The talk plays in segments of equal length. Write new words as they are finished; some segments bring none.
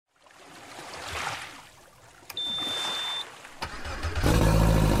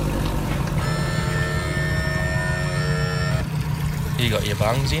you got your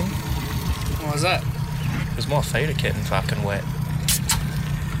bungs in? What was that? Because my feet are getting fucking wet.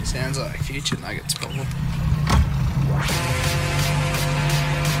 Sounds like future nuggets, probably.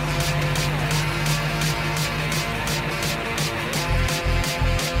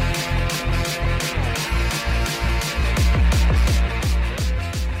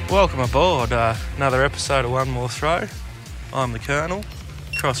 Welcome aboard another episode of One More Throw. I'm the Colonel.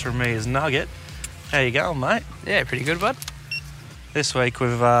 Across from me is Nugget. How you going, mate? Yeah, pretty good, bud. This week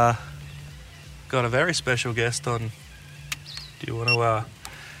we've got a very special guest on. Do you want to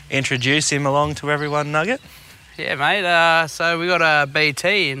introduce him along to everyone, Nugget? Yeah, mate. So we got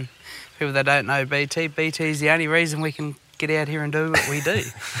BT, and people that don't know BT is the only reason we can get out here and do what we do,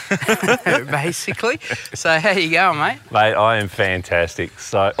 basically. So how you going, mate? Mate, I am fantastic.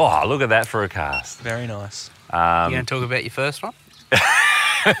 So, look at that for a cast. Very nice. You going to talk about your first one?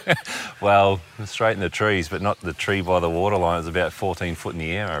 Well, straight in the trees, but not the tree by the waterline. It was about 14 foot in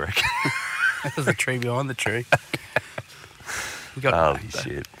the air, I reckon. That was the tree behind the tree. You got Holy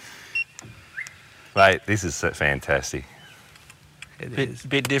shit. Mate, this is fantastic.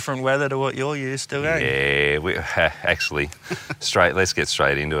 Bit different weather to what you're used to, eh? Yeah, actually, let's get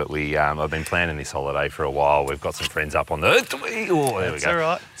straight into it. I've been planning this holiday for a while. We've got some friends up on the Tweed. Oh, there we go. All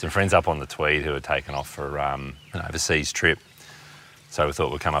right. Some friends up on the Tweed who are taken off for an overseas trip. So we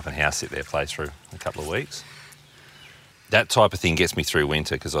thought we'd come up and house sit their place for a couple of weeks. That type of thing gets me through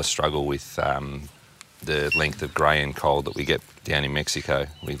winter because I struggle with the length of grey and cold that we get down in Mexico.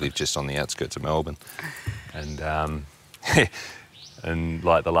 We live just on the outskirts of Melbourne. And and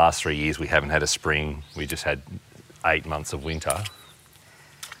like the last 3 years we haven't had a spring. We just had 8 months of winter.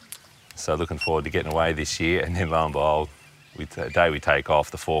 So looking forward to getting away this year. And then lo and behold, the day we take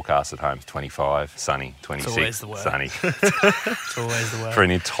off, the forecast at home is 25, sunny, 26, always the way. sunny. It's always the way. For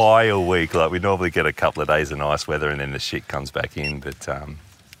an entire week. Like we normally get a couple of days of nice weather and then the shit comes back in. But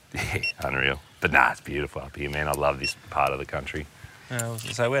yeah, unreal. But nah, it's beautiful up here, man. I love this part of the country.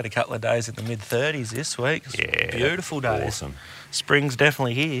 So we had a couple of days in the mid-30s this week. Yeah. Beautiful days. Awesome. Spring's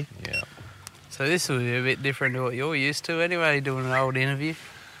definitely here. Yeah. So this will be a bit different to what you're used to anyway, doing an old interview.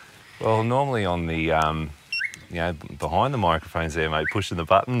 Well, normally on the, behind the microphones there, mate, pushing the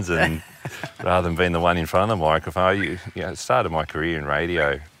buttons and rather than being the one in front of the microphone, I started my career in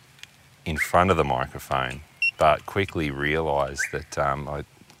radio in front of the microphone, but quickly realised that I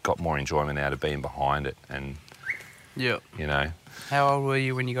got more enjoyment out of being behind it and, How old were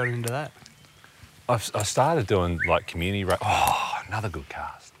you when you got into that? I started doing like community radio. Oh, another good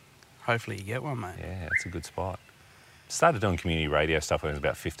cast. Hopefully you get one, mate. Yeah, it's a good spot. Started doing community radio stuff when I was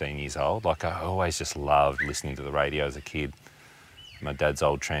about 15 years old. Like I always just loved listening to the radio as a kid. My dad's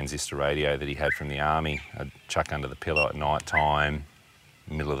old transistor radio that he had from the army, I'd chuck under the pillow at night time,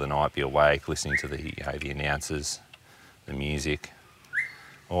 middle of the night, be awake, listening to the announcers, the music.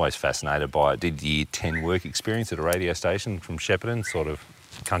 Always fascinated by it. Did year 10 work experience at a radio station from Shepparton, sort of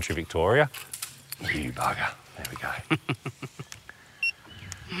country Victoria. You bugger. There we go.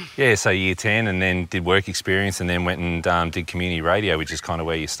 Yeah, so year 10 and then did work experience and then went and did community radio, which is kind of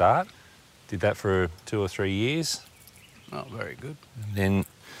where you start. Did that for 2 or 3 years. Oh, very good. And then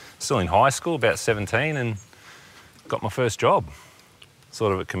still in high school, about 17, and got my first job,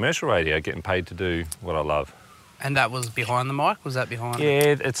 sort of at commercial radio, getting paid to do what I love. And that was behind the mic? Was that behind?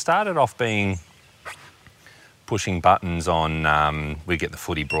 Yeah, it started off being pushing buttons on, we get the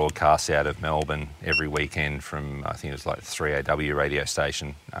footy broadcasts out of Melbourne every weekend from, I think it was like the 3AW radio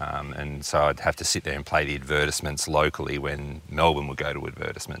station. And so I'd have to sit there and play the advertisements locally when Melbourne would go to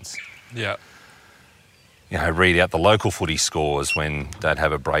advertisements. Yeah. Read out the local footy scores when they'd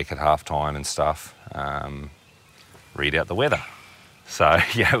have a break at halftime and stuff. Read out the weather. So,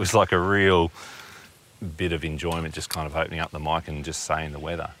 yeah, it was like a real bit of enjoyment just kind of opening up the mic and just saying the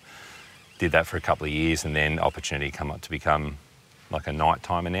weather. Did that for a couple of years and then opportunity come up to become like a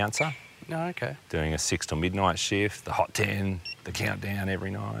nighttime announcer. Oh, okay. Doing a 6 till midnight shift, the Hot 10, the countdown every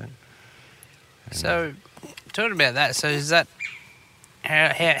night. So, talking about that, so is that,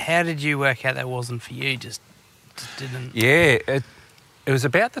 how did you work out that wasn't for you? Just didn't... Yeah, it was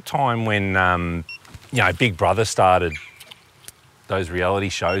about the time when, Big Brother started, those reality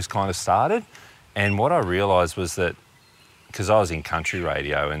shows kind of started. And what I realised was that, because I was in country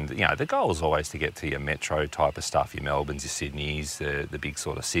radio and, the goal was always to get to your metro type of stuff, your Melbournes, your Sydneys, the big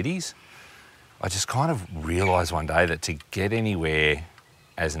sort of cities. I just kind of realised one day that to get anywhere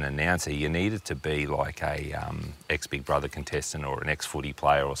as an announcer, you needed to be like a ex-Big Brother contestant or an ex-footy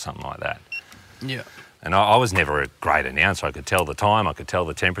player or something like that. Yeah. And I was never a great announcer. I could tell the time, I could tell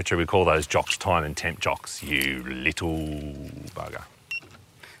the temperature. We call those jocks time and temp jocks, you little bugger.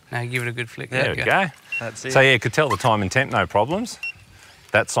 Now give it a good flick. There we go. That's it. So, yeah, could tell the time and temp, no problems.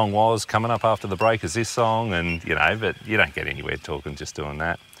 that song was. Coming up after the break is this song, and but you don't get anywhere talking just doing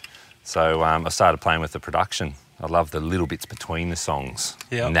that. So I started playing with the production. I love the little bits between the songs,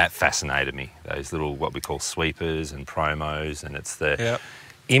 and that fascinated me. Those little what we call sweepers and promos, and it's the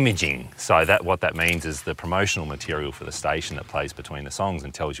imaging. So what that means is the promotional material for the station that plays between the songs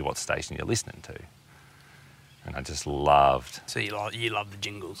and tells you what station you're listening to. And I just loved. So you love the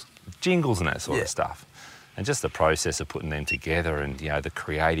jingles and that sort of stuff, and just the process of putting them together, and the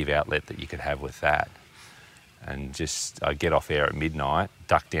creative outlet that you could have with that. And just I'd get off air at midnight,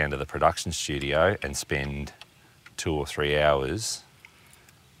 duck down to the production studio and spend 2 or 3 hours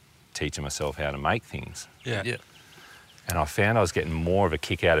teaching myself how to make things. Yeah. And I found I was getting more of a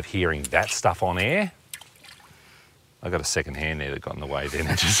kick out of hearing that stuff on air. I got a second hand there that got in the way then.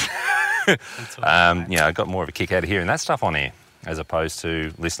 It just, I got more of a kick out of hearing that stuff on air as opposed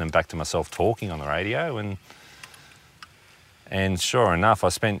to listening back to myself talking on the radio. And sure enough,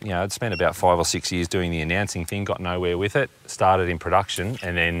 I'd spent about 5 or 6 years doing the announcing thing, got nowhere with it, started in production,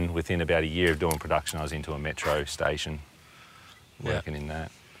 and then within about a year of doing production, I was into a metro station, working in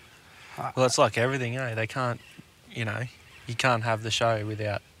that. Well, it's like everything, They can't, you can't have the show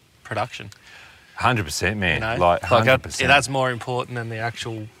without production. 100%, man. Like 100%. That's more important than the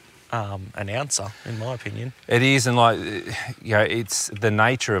actual announcer, in my opinion. It is, and it's the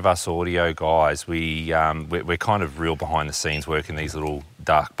nature of us audio guys. We're kind of real behind the scenes, working these little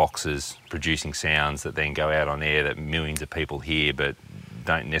dark boxes, producing sounds that then go out on air that millions of people hear, but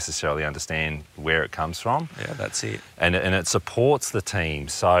don't necessarily understand where it comes from. Yeah, that's it. And it supports the team.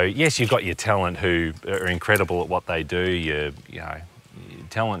 So yes, you've got your talent who are incredible at what they do.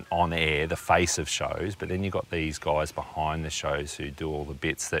 Talent on air, the face of shows, but then you've got these guys behind the shows who do all the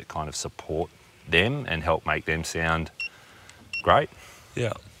bits that kind of support them and help make them sound great.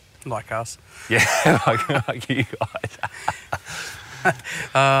 Yeah. like us. Yeah, like you guys.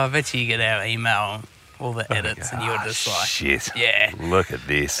 I bet you get our email, all the edits, and you're just like, shit. Yeah. Look at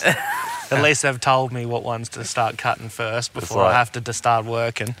this. At least they've told me what ones to start cutting first before I have to start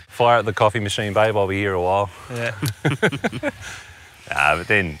working. Fire at the coffee machine, babe. I'll be here a while. Yeah. But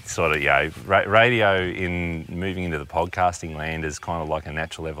then sort of, radio in moving into the podcasting land is kind of like a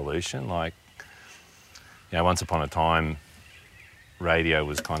natural evolution. Like, once upon a time, radio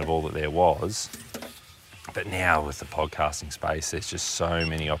was kind of all that there was. But now with the podcasting space, there's just so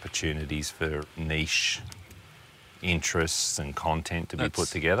many opportunities for niche interests and content to be put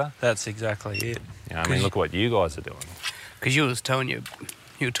together. That's exactly it. Look at what you guys are doing. Because you were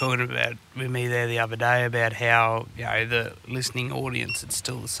talking about with me there the other day about how the listening audience is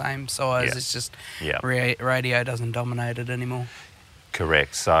still the same size. Yeah. It's just radio doesn't dominate it anymore.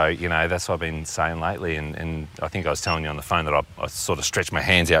 Correct. So, that's what I've been saying lately. And I think I was telling you on the phone that I sort of stretched my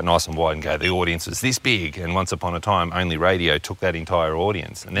hands out nice and wide and go, the audience is this big. And once upon a time, only radio took that entire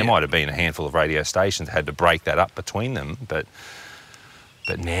audience. And there might have been a handful of radio stations that had to break that up between them. But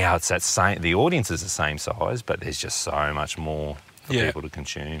now it's that same, the audience is the same size, but there's just so much more for people to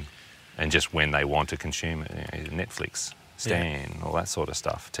consume. And just when they want to consume it, Netflix, Stan, all that sort of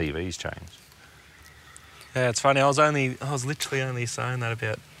stuff. TV's changed. Yeah, it's funny. I was literally only saying that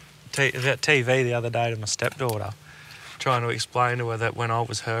about TV the other day to my stepdaughter, trying to explain to her that when I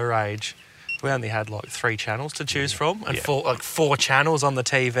was her age, we only had like 3 channels to choose from, and 4 channels on the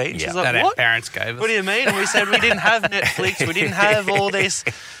TV. And she's like, that "What? Our parents gave us. What do you mean?" And we said we didn't have Netflix, we didn't have all this,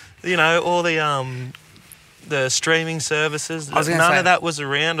 all the streaming services. None of that was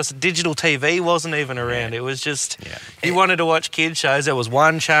around. Digital TV wasn't even around. It was just, you wanted to watch kids shows, there was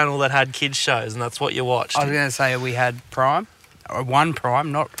one channel that had kids shows, and that's what you watched. I was going to say we had Prime, or one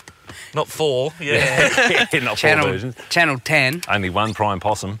Prime, not 4. Not 4 versions. Channel 10. Only one prime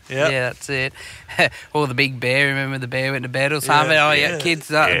possum. Yeah, that's it. Or the Big Bear. Remember the bear went to bed or something? Kids,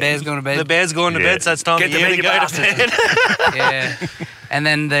 the bear's going to bed. The bear's going to bed, so it's time for you to go to bed. Yeah. And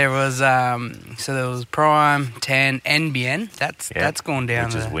then there was there was Prime, 10, NBN. That's gone down.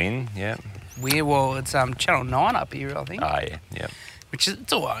 Which is Win, Well, it's Channel 9 up here, I think. Oh, yeah. Which is,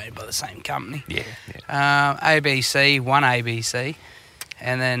 it's all owned by the same company. Yeah. ABC, one ABC,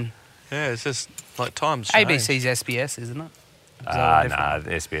 and then... Yeah, it's just like times change. ABC's SBS, isn't it? No,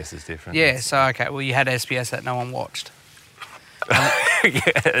 SBS is different. Yeah, so, okay, well, you had SBS that no one watched.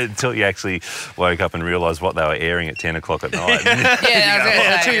 Until you actually woke up and realised what they were airing at 10 o'clock at night.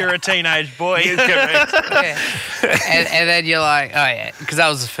 Until you're a teenage boy. Correct. And then you're like, oh, yeah, because that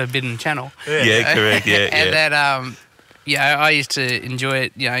was a forbidden channel. Yeah, correct, And then, I used to enjoy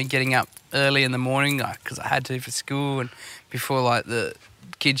it, getting up early in the morning because I had to for school, and before, the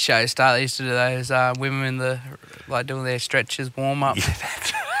kids show start, they used to do those women in the doing their stretches warm up.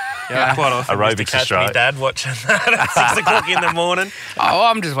 Yeah, quite often Aerobics used to catch Australia. me dad watching that at 6 o'clock in the morning. Oh,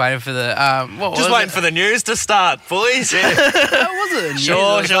 I'm just waiting for the Just waiting for the news to start, boys. That was it.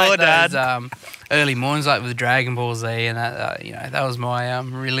 Sure, Dad. Those, early mornings, like with Dragon Ball Z, and that, that was my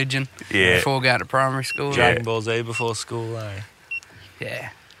religion. Yeah. Before going to primary school. Dragon Ball Z before school, eh? Yeah.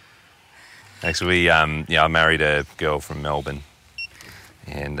 Actually, I married a girl from Melbourne,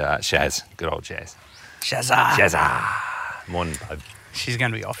 and Shaz, good old Shaz. Shazza. Shazza. Morning, bud. She's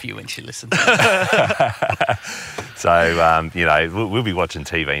going to be off you when she listens. To So, we'll be watching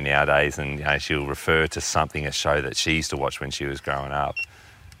TV nowadays, and she'll refer to a show that she used to watch when she was growing up.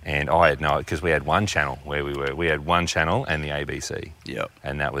 And I had no, because we had one channel where we were. We had one channel and the ABC. Yep.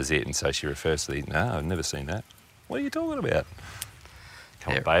 And that was it. And so she refers to no, I've never seen that. What are you talking about?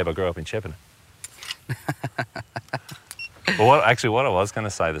 Come on, babe, I grew up in Shepparton. Well, what I was going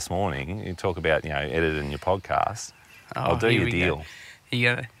to say this morning, you talk about, editing your podcast. I'll do you a deal.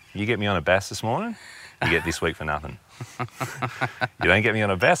 You get me on a bass this morning, you get this week for nothing. You don't get me on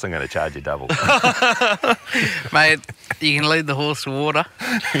a bass, I'm going to charge you double. Mate, you can lead the horse to water.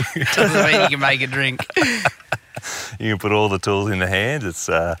 Doesn't mean you can make it drink. You can put all the tools in the hand. It's,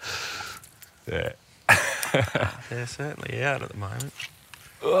 yeah. They're certainly out at the moment.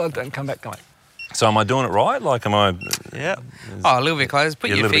 Oh, don't come back. So am I doing it right? Like, am I... Yeah. Oh, a little bit closer. Put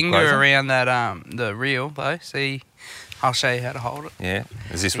You're a your little bit finger closer? around that the reel, though. See, I'll show you how to hold it. Yeah.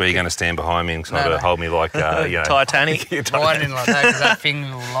 Is this where you're going to stand behind me and sort No. of hold me like, Titanic. Right in like that, because that finger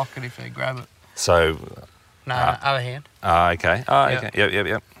will lock it if you grab it. So... No, other hand. Okay. Oh, Yep. okay.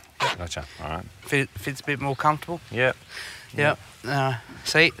 Yep. Gotcha. All right. Fits a bit more comfortable. Yep. Yep.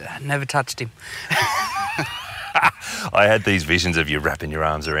 See, never touched him. I had these visions of you wrapping your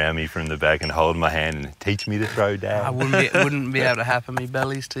arms around me from the back and holding my hand and teach me to throw down. I wouldn't be able to happen. My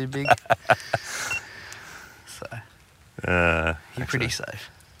belly's too big. So you're pretty safe.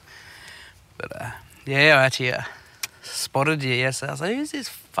 But I actually spotted you yesterday. I was like, who's this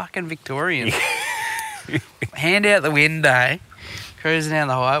fucking Victorian? Hand out the window, cruising down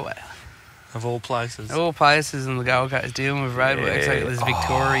the highway. Of all places. All places in the Gold Coast dealing with roadworks. Yeah. Like there's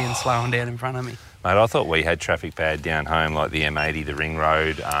Victorian slowing down in front of me. Mate, I thought we had traffic bad down home, like the M80, the Ring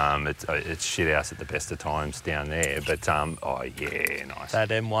Road. It's shit house at the best of times down there. But, nice. That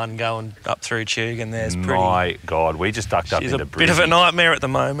M1 going up through Tug and there's pretty... My God, we just ducked up She's into a bit of a nightmare at the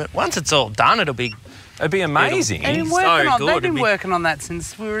moment. Once it's all done, it'd be amazing. They've been So working good, it'd be- working on that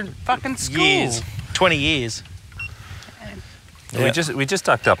since we were in fucking school. years. 20 years. We just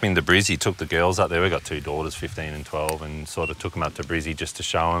ducked up into Brizzy, took the girls up there. We've got two daughters, 15 and 12, and sort of took them up to Brizzy just to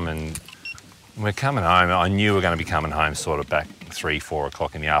show them. And we're coming home. I knew we were going to be coming home sort of back 3, 4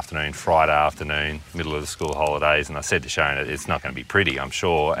 o'clock in the afternoon, Friday afternoon, middle of the school holidays. And I said to Shane, it's not going to be pretty, I'm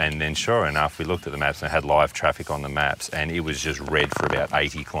sure. And then sure enough, we looked at the maps and it had live traffic on the maps and it was just red for about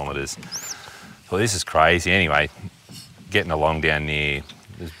 80 kilometres. Well, this is crazy. Anyway, getting along down near,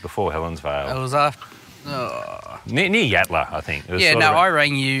 it was before Helensvale. It was after. Near Yatla, I think. It was Yeah, sort no, of I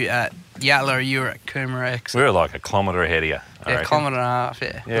rang you at Yatla, you were at Coomera. we were like a kilometre ahead of you. I Yeah, reckon. kilometre and a half,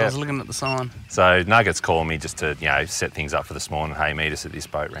 yeah. Yeah. I was looking at the sign. So Nuggets called me just to, set things up for this morning. Hey, meet us at this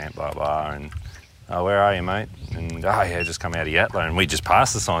boat ramp, blah, blah. And, oh, where are you, mate? And, oh, yeah, just come out of Yatla. And we just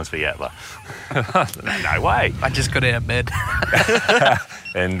passed the signs for Yatla. No way. I just got out of bed.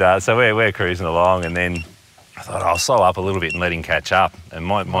 And so we're cruising along and then I thought I'll slow up a little bit and let him catch up. And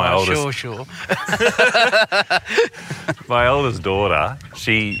my oldest... Sure. My oldest daughter,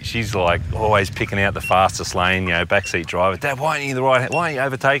 she's like always picking out the fastest lane, backseat driver. Dad, why aren't you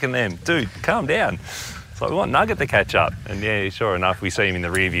overtaking them? Dude, calm down. It's like, we want Nugget to catch up. And yeah, sure enough, we see him in the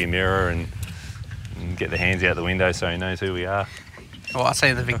rearview mirror and get the hands out the window so he knows who we are. Well, I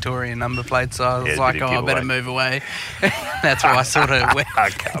seen the Victorian number plate, so I was Yeah, like, bit of I better giveaway. move away. That's why I sort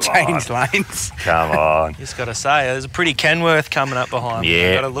of changed lanes. Come on. Just got to say, there's a pretty Kenworth coming up behind me. Yeah.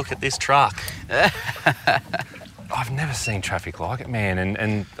 You've got to look at this truck. I've never seen traffic like it, man.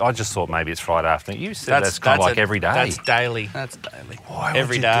 And I just thought maybe it's Friday afternoon. You said that's kind of like every day. That's daily. That's daily. Why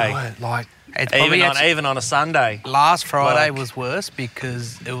every would you day. do it? Like, It's probably Even on a Sunday. last Friday Like- was worse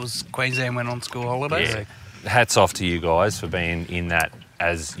because it was Queensland went on school holidays. yeah. Hats off to you guys for being in that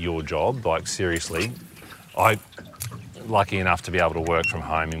as your job. Like, seriously, I'm lucky enough to be able to work from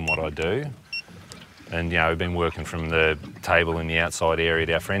home in what I do. And, we've been working from the table in the outside area at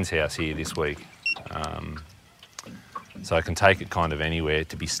our friend's house here this week. So I can take it kind of anywhere.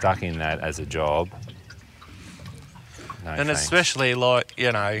 To be stuck in that as a job, no And thanks. especially like,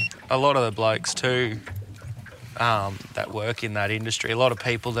 a lot of the blokes too that work in that industry, a lot of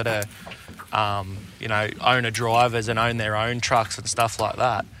people that are, owner drivers and own their own trucks and stuff like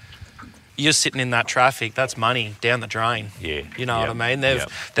that. you're sitting in that traffic, that's money down the drain. Yeah. You know what I mean?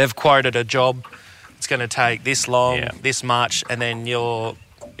 They've quoted a job, it's going to take this long, this much, and then your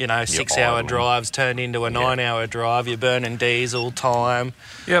 6-hour drives turned into a 9-hour drive. You're burning diesel time.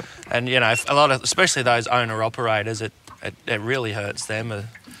 Yep. And, a lot of, especially those owner-operators, it really hurts them.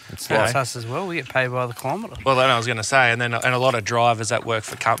 It's us as well. We get paid by the kilometre. Well, then I was going to say, and a lot of drivers that work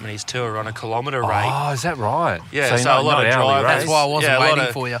for companies too are on a kilometre rate. Oh, is that right? Yeah, so a lot of drivers. That's why I wasn't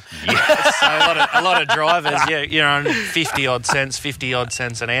waiting for you. Yeah. So a lot of drivers, you're on 50 odd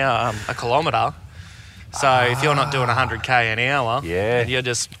cents an hour a kilometre. So if you're not doing 100k an hour, and you're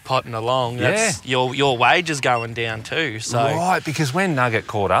just potting along, that's your wage is going down too. So right, because when Nugget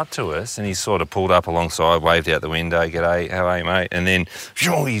caught up to us and he sort of pulled up alongside, waved out the window, "G'day, how are you, mate?" And then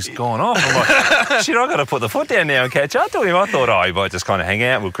he's gone off. I'm like, shit, I got to put the foot down now and catch up to him. I thought, he might just kind of hang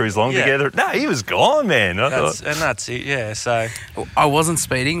out, we'll cruise along together. No, he was gone, man. That's it. Yeah. So I wasn't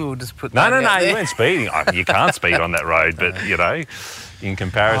speeding. We'll just put no, you weren't speeding. You can't speed on that road, but in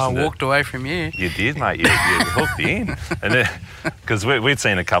comparison, I walked away from you. You did, mate. You hooked in, and because we'd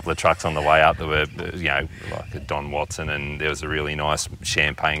seen a couple of trucks on the way up that were, like a Don Watson, and there was a really nice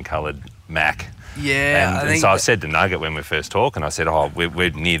champagne-coloured Mac. Yeah, and so I said to Nugget when we were first talking, I said, we're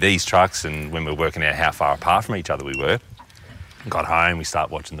near these trucks, and when we were working out how far apart from each other we were. Got home, we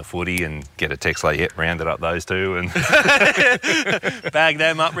start watching the footy and get a text like, rounded up those two and bag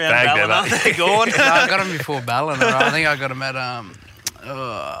them up round Ballina. They're gone. No, I got them before Ballina. I think I got them at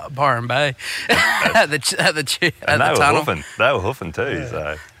Byron Bay at the tunnel. They were hoofing too.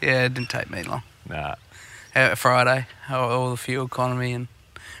 So it didn't take me long. Nah. Friday, all the fuel economy and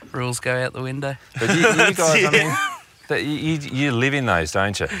rules go out the window. But you guys, you live in those,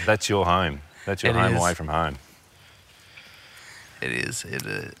 don't you? That's your home. That's your home away from home. It is.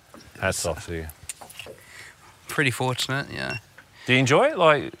 Hats off to you. Pretty fortunate, yeah. Do you enjoy it?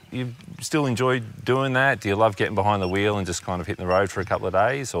 Like, you still enjoy doing that? Do you love getting behind the wheel and just kind of hitting the road for a couple of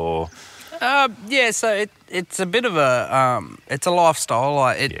days, or? So it's a bit of it's a lifestyle.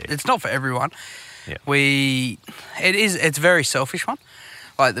 Like it's not for everyone. Yeah. It's a very selfish one.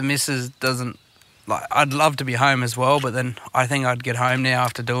 Like the missus doesn't like. I'd love to be home as well, but then I think I'd get home now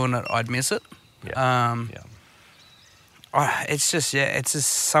after doing it. I'd miss it. Yeah. It's just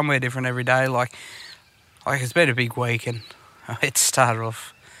somewhere different every day. Like it's been a big week, and it started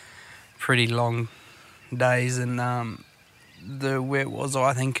off pretty long days, and where it was,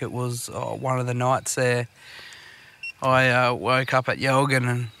 I think it was one of the nights there. I woke up at Yelgan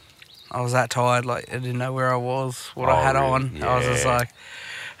and I was that tired, like I didn't know where I was, what I had on. Yeah. I was just like,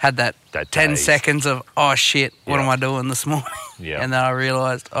 had that 10 seconds of, oh shit, what am I doing this morning? Yeah. And then I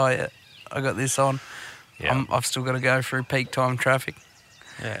realised, I got this on. Yeah. I've still got to go through peak time traffic.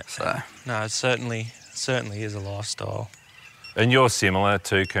 Yeah. So no, it certainly is a lifestyle. And you're similar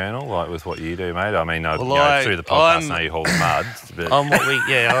to Colonel, like with what you do, mate. I mean, through the podcast, I know you haul the mud. But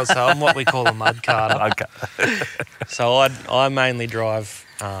I'm what we call a mud carter. Okay. So I mainly drive.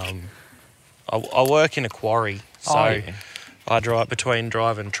 I work in a quarry, so I drive between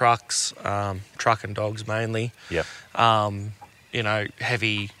driving trucks, truck and dogs mainly. Yep.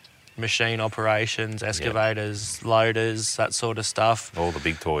 Heavy machine operations, excavators, loaders, that sort of stuff. All the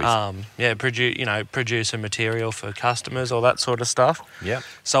big toys. Producing material for customers, all that sort of stuff. Yep.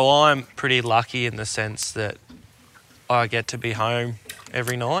 So I'm pretty lucky in the sense that I get to be home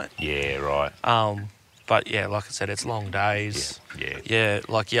every night. Yeah, right. But yeah, like I said, it's long days. Yeah. Yeah,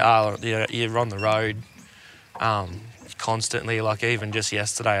 like you're on the road constantly. Like even just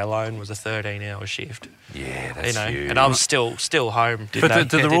yesterday alone was a 13-hour shift. Yeah, that's huge. And I'm still home. But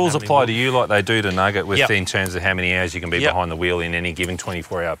do the rules apply to you like they do to Nugget in terms of how many hours you can be behind the wheel in any given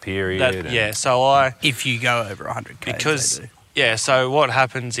 24-hour period? So if you go over 100 km, because they do. Yeah, so what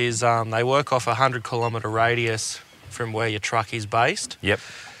happens is they work off a 100-kilometre radius from where your truck is based. Yep.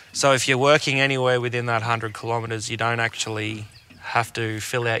 So if you're working anywhere within that 100 kilometres, you don't actually have to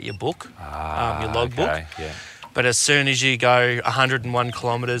fill out your book, your logbook. Yeah. But as soon as you go 101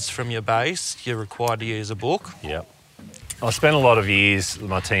 kilometres from your base, you're required to use a book. Yep. I spent a lot of years,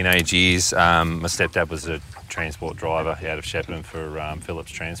 my teenage years, my stepdad was a transport driver out of Shepparton for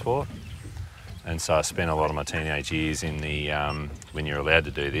Phillips Transport. And so I spent a lot of my teenage years in the, when you're allowed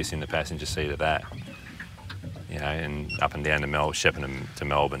to do this, in the passenger seat of that. And up and down to Shepparton to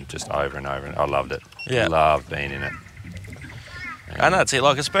Melbourne, just over and over. And I loved it. Yeah. Loved being in it. And that's it,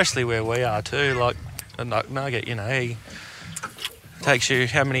 like especially where we are too, like a Nugget, he takes you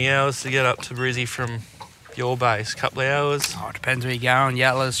how many hours to get up to Brizzy from your base? A couple of hours? Oh, it depends where you're going.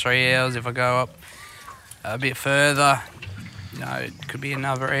 Yalla's 3 hours. If I go up a bit further, it could be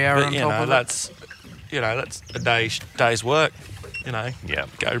another hour on top of that's a day's work. you know, Yeah.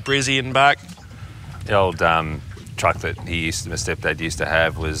 go to Brizzy and back. The old truck that my stepdad used to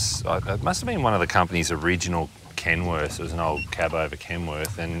have was, it must have been one of the company's original Kenworths. It was an old cab over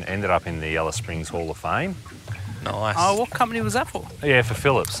Kenworth and ended up in the Alice Springs Hall of Fame. Nice. Oh, what company was that for? Yeah, for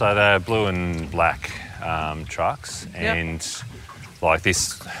Phillips. So they're blue and black trucks. And like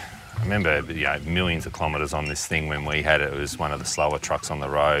this, I remember, millions of kilometres on this thing when we had it. It was one of the slower trucks on the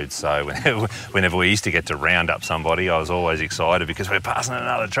road. So whenever we used to get to round up somebody, I was always excited because we're passing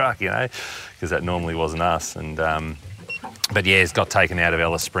another truck, because that normally wasn't us. And but yeah, it's got taken out of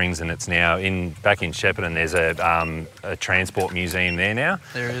Alice Springs and it's now back in Shepparton. There's a transport museum there now.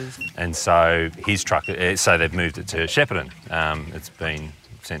 There is. And so his truck, so they've moved it to Shepparton. It's been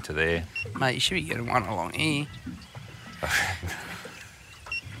sent to there. Mate, you should be getting one along here.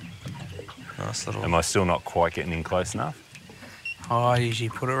 Nice little... Am I still not quite getting in close enough? Oh, I usually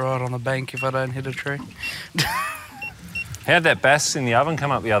put it right on the bank if I don't hit a tree. How'd that bass in the oven come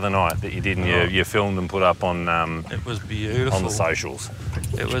up the other night that you did and you filmed and put up on... it was beautiful. On the socials.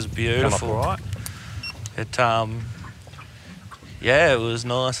 It was beautiful. Come up all right? It was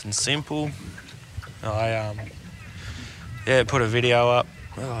nice and simple. I put a video up.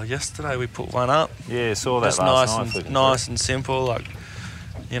 Oh, yesterday we put one up. Yeah, saw that just last night. Nice and simple, like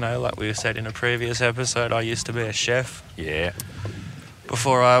we said in a previous episode, I used to be a chef. Yeah.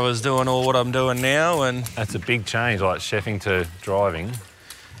 Before I was doing all what I'm doing now, and that's a big change, like chefing to driving.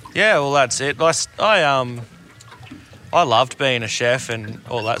 Yeah, well, that's it. I loved being a chef and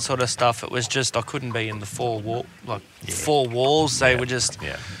all that sort of stuff. It was just I couldn't be in the four walls. They were just,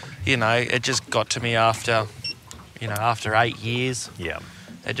 it just got to me after 8 years. Yeah.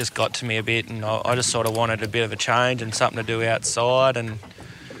 It just got to me a bit, and I just sort of wanted a bit of a change and something to do outside. And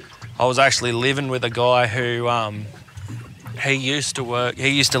I was actually living with a guy who. He used to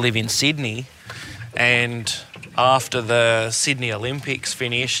live in Sydney, and after the Sydney Olympics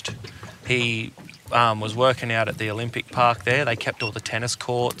finished, he was working out at the Olympic Park there. They kept all the tennis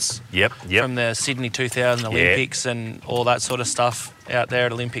courts from the Sydney 2000 Olympics and all that sort of stuff out there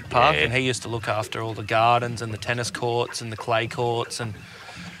at Olympic Park, and he used to look after all the gardens and the tennis courts and the clay courts and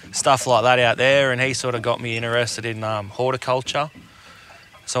stuff like that out there, and he sort of got me interested in horticulture.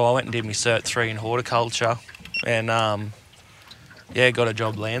 So I went and did my Cert 3 in horticulture, and got a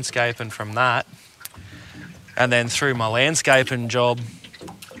job landscaping from that. And then through my landscaping job,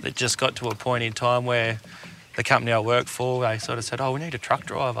 it just got to a point in time where the company I work for, they sort of said, we need a truck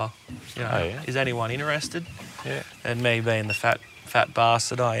driver. Is anyone interested? Yeah. And me being the fat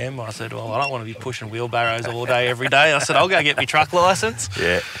bastard I am, I said, well, I don't want to be pushing wheelbarrows all day, every day. I said, I'll go get my truck licence.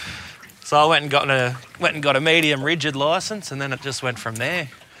 Yeah. So I went and got a medium rigid licence, and then it just went from there.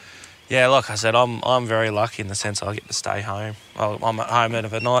 Yeah, like I said, I'm very lucky in the sense I get to stay home. I'm at home out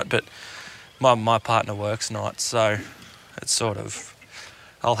of a night, but my partner works nights, so it's sort of...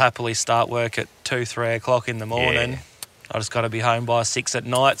 I'll happily start work at 2, 3 o'clock in the morning. Yeah. I just got to be home by 6 at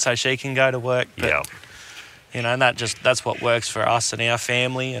night so she can go to work. But, and that's what works for us and our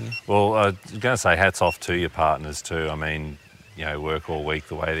family. And well, I was going to say hats off to your partners too. I mean, work all week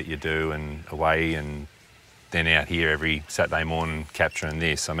the way that you do and away and... then out here every Saturday morning capturing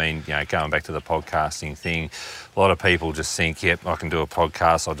this. I mean, going back to the podcasting thing, a lot of people just think, I can do a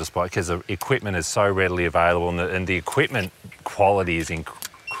podcast, I'll just buy it, because the equipment is so readily available and the equipment quality is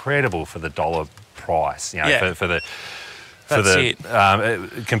incredible for the dollar price,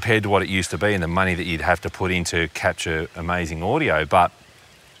 compared to what it used to be and the money that you'd have to put in to capture amazing audio. But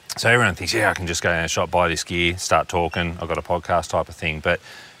so everyone thinks, I can just go down a shop, buy this gear, start talking, I've got a podcast type of thing. But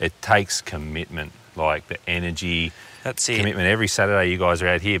it takes commitment. Like the energy, commitment. Every Saturday you guys are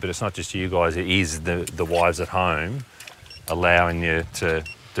out here, but it's not just you guys, it is the wives at home allowing you to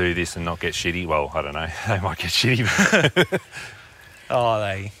do this and not get shitty. Well, I don't know, they might get shitty.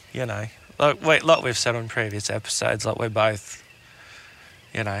 like we've said on previous episodes, like we're both,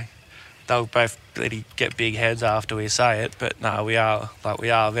 they'll both really get big heads after we say it, but no, we are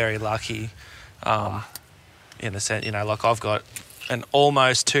very lucky in the sense, like I've got an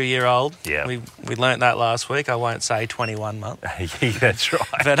almost 2-year-old. Yeah. We learnt that last week. I won't say 21 months. Yeah, that's right.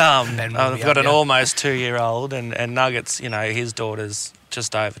 But I've got an almost 2-year-old and Nuggets, his daughter's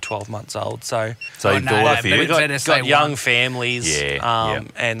just over 12 months old. So your daughter, we've got young families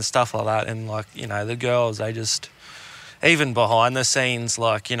and stuff like that. And the girls, they just, even behind the scenes,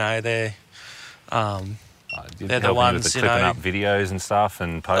 they're the ones, with the clipping up videos and stuff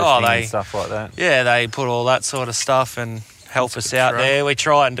and posting and stuff like that. Yeah, they put all that sort of stuff and help us out there. We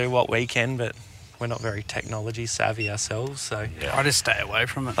try and do what we can, but we're not very technology savvy ourselves, so I just stay away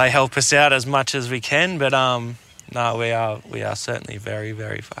from it. They help us out as much as we can, but no, we are certainly very,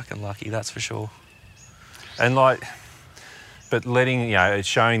 very fucking lucky, that's for sure. And But it's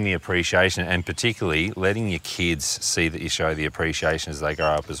showing the appreciation, and particularly letting your kids see that you show the appreciation as they grow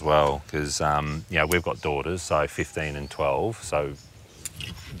up as well. Because, we've got daughters, so 15 and 12, so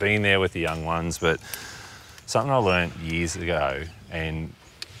being there with the young ones. But something I learnt years ago, and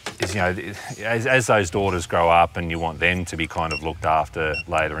is, as those daughters grow up and you want them to be kind of looked after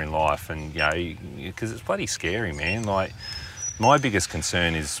later in life, and, because it's bloody scary, man. Like, my biggest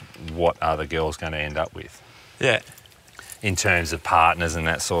concern is what are the girls going to end up with? Yeah. In terms of partners and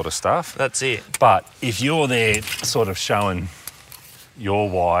that sort of stuff. That's it. But if you're there sort of showing your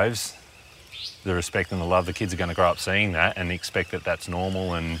wives the respect and the love, the kids are going to grow up seeing that and expect that that's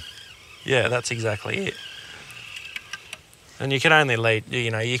normal. And yeah, that's exactly it. And you can only lead,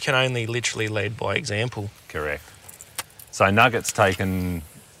 you can only literally lead by example. Correct. So Nugget's taken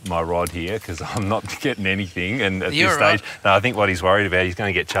my rod here because I'm not getting anything, and at this stage, no, I think what he's worried about, he's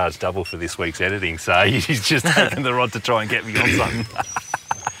going to get charged double for this week's editing, so he's just taking the rod to try and get me on something.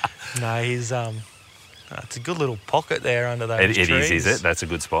 No, he's it's a good little pocket there under those trees. It is it? That's a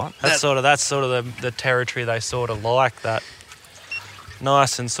good spot. That's sort of the territory they sort of like, that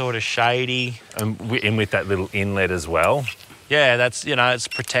nice and sort of shady. And with that little inlet as well. Yeah, that's, it's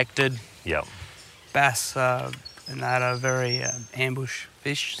protected. Yep. Bass and that are very ambush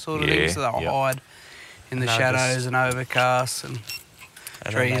fish sort of thing, so they'll hide in the shadows and overcasts and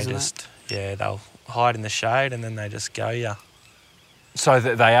trees and that. Yeah, they'll hide in the shade and then they just go, yeah. So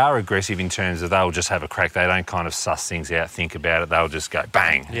they are aggressive in terms of they'll just have a crack. They don't kind of suss things out, think about it. They'll just go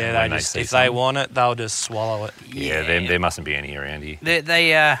bang. Yeah, if they want it, they'll just swallow it. Yeah, there mustn't be any around here.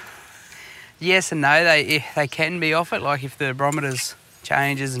 They yes and no. They can be off it. Like if the barometers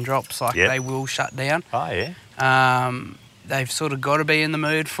changes and drops, they will shut down. Oh yeah. They've sort of got to be in the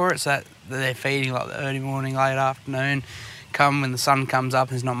mood for it, so that they're feeding like the early morning, late afternoon. Come when the sun comes up,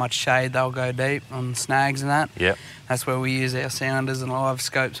 there's not much shade, they'll go deep on snags and that. Yep. That's where we use our sounders and live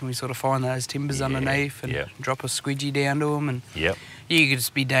scopes, and we sort of find those timbers underneath and drop a squidgy down to them. And you could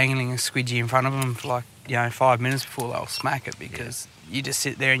just be dangling a squidgy in front of them for 5 minutes before they'll smack it, because you just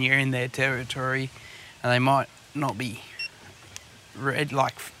sit there and you're in their territory, and they might not be red, they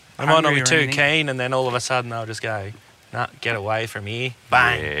might not be too keen, and then all of a sudden they'll just go, nah, get away from here.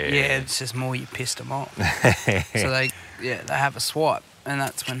 Bang. Yeah, it's just more you pissed them off. So they have a swipe, and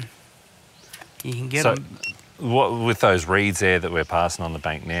that's when you can get them. What, with those reeds there that we're passing on the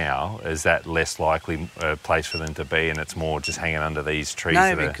bank now, is that less likely a place for them to be, and it's more just hanging under these trees?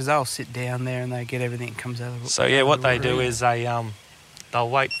 No, because they'll sit down there and they get everything that comes out of it. So what they do is they'll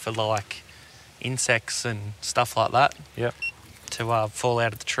wait for insects and stuff like that. Yep. To fall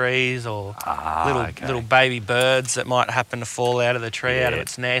out of the trees, or little baby birds that might happen to fall out of the tree, out of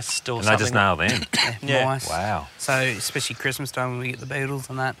its nest or something. And they just nail them. Nice. Wow. So especially Christmas time when we get the beetles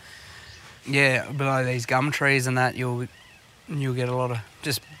and that. Yeah, below these gum trees and that, you'll get a lot of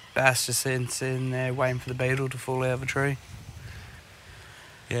just bass just sitting there waiting for the beetle to fall out of a tree.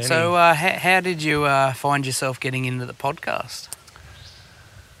 Yeah. So how did you find yourself getting into the podcast?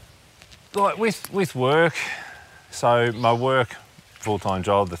 Like with work. So my work, full-time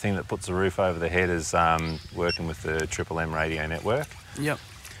job, the thing that puts the roof over the head is working with the Triple M radio network. Yep.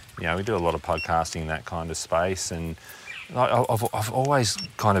 We do a lot of podcasting in that kind of space, and I've always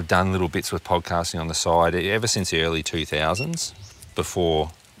kind of done little bits with podcasting on the side ever since the early 2000s,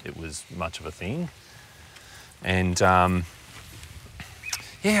 before it was much of a thing. And I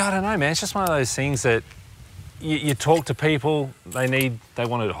don't know, man. It's just one of those things that you talk to people, they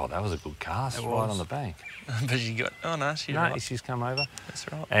want to, that was a good cast right on the bank. But you got, she's come over. That's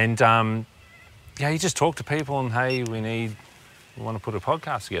right. And you just talk to people and, hey, we want to put a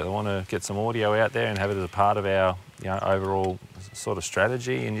podcast together. We want to get some audio out there and have it as a part of our overall sort of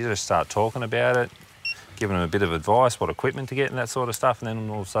strategy. And you just start talking about it, giving them a bit of advice, what equipment to get and that sort of stuff. And then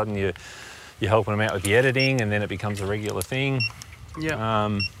all of a sudden you're helping them out with the editing, and then it becomes a regular thing.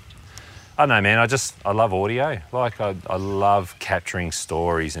 Yeah. I don't know, man. I love audio. I love capturing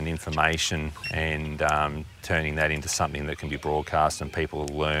stories and information and turning that into something that can be broadcast and people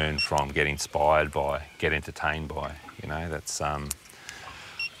learn from, get inspired by, get entertained by. That's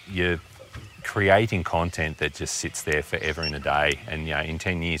you're creating content that just sits there forever in a day. And in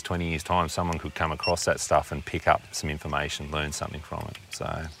 10 years, 20 years time, someone could come across that stuff and pick up some information, learn something from it.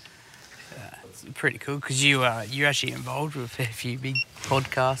 So it's pretty cool, because you're actually involved with a few big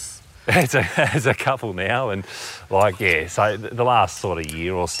podcasts. As a couple now, and so the last sort of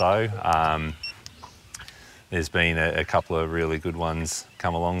year or so, there's been a couple of really good ones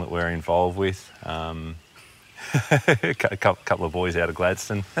come along that we're involved with. A couple of boys out of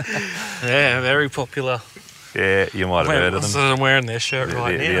Gladstone. Yeah, very popular. Yeah, you might have heard of them. I'm wearing their shirt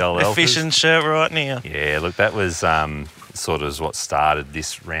right now. The old their fishing shirt right now. Yeah, look, that was sort of is what started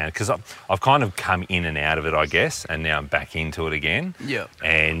this round, because I've kind of come in and out of it, I guess, and now I'm back into it again. Yeah.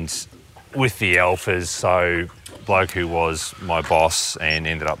 And with the alphas, so bloke who was my boss and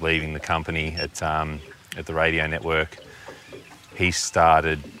ended up leaving the company at the radio network, he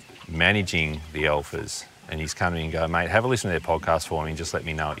started managing the alphas, and he's come in and go, mate, have a listen to their podcast for me and just let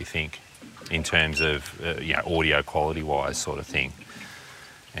me know what you think in terms of audio quality wise sort of thing.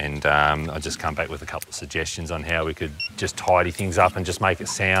 And I just come back with a couple of suggestions on how we could just tidy things up and just make it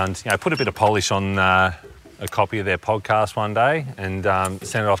sound, put a bit of polish on a copy of their podcast one day and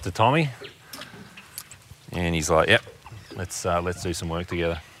send it off to Tommy. And he's like, yep, let's do some work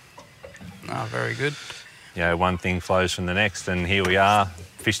together. Oh, very good. One thing flows from the next, and here we are,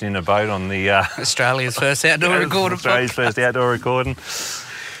 fishing in a boat on the... Australia's first outdoor recording. Australia's first outdoor recording.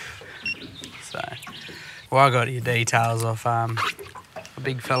 So, I got your details off a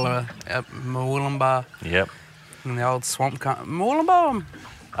big fella at Moolumbar. Yep. In the old swamp. Moolumbar?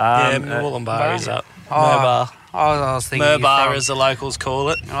 Moolumbar is up. Murbar. I was thinking... Murbar, as the locals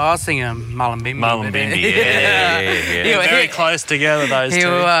call it. I was thinking Mullumbimby. Mullumbimby, yeah. Very close together, those two.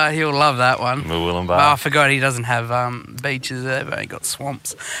 He'll love that one. Moolumbar. But I forgot he doesn't have beaches there, but he got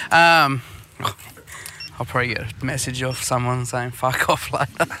swamps. I'll probably get a message off someone saying fuck off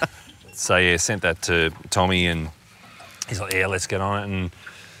later. So, sent that to Tommy, and he's like, yeah, let's get on it.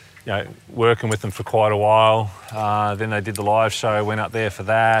 And, working with them for quite a while. Then they did the live show, went up there for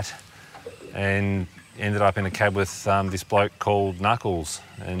that, and ended up in a cab with this bloke called Knuckles.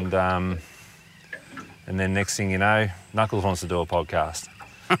 And then next thing you know, Knuckles wants to do a podcast.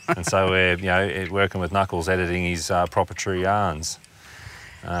 And so we're working with Knuckles, editing his proprietary yarns.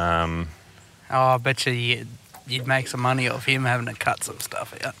 I bet you'd make some money off him having to cut some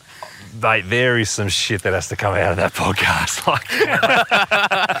stuff out. Mate, there is some shit that has to come out of that podcast.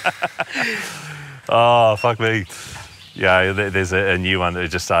 Oh, fuck me. There's a new one that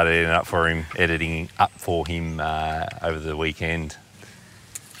just started editing up for him over the weekend.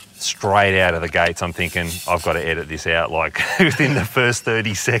 Straight out of the gates, I'm thinking, I've got to edit this out like within the first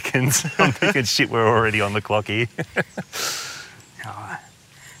 30 seconds. I'm thinking, shit, we're already on the clock here.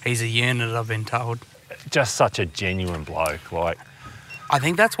 He's a unit, I've been told. Just such a genuine bloke. I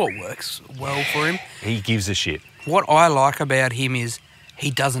think that's what works well for him. He gives a shit. What I like about him is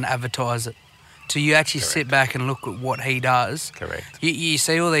he doesn't advertise it. So you actually sit back and look at what he does. Correct. You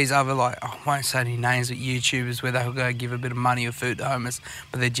see all these other, I won't say any names, but YouTubers where they'll go give a bit of money or food to homeless,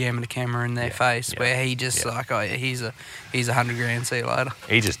 but they're jamming the camera in their face, where he just he's $100,000, see you later.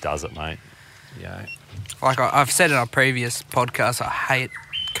 He just does it, mate. Yeah. Like I've said in a previous podcast, I hate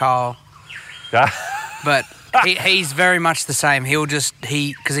Carl. But he's very much the same. Because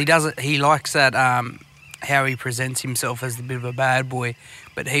he does it, he likes that, how he presents himself as a bit of a bad boy,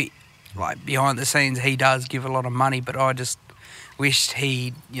 but behind the scenes, he does give a lot of money, but I just wished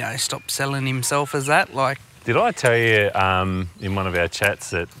he, stopped selling himself as that. Did I tell you in one of our chats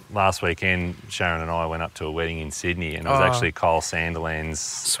that last weekend Sharon and I went up to a wedding in Sydney, and it was actually Kyle Sanderland's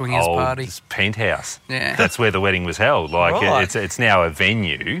swingers old party penthouse. Yeah, that's where the wedding was held. It's now a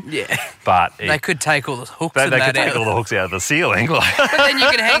venue. Yeah, but they could take all the hooks. They could take all the hooks out of the ceiling. But then you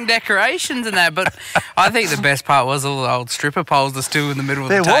could hang decorations and that. But I think the best part was all the old stripper poles are still in the middle of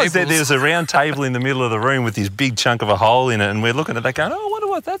the tables. There was a round table in the middle of the room with this big chunk of a hole in it, and we're looking at that going, I wonder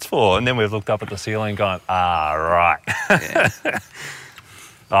what that's for. And then we've looked up at the ceiling going, right. Yeah.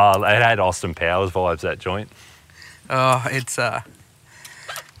 It had Austin Powers vibes, that joint. Oh, it's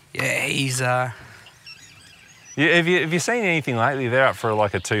he's Have you seen anything lately? They're up for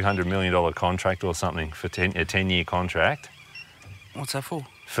like a $200 million contract or something for a 10-year contract. What's that for?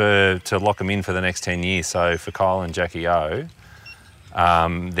 To lock them in for the next 10 years. So for Kyle and Jackie O, I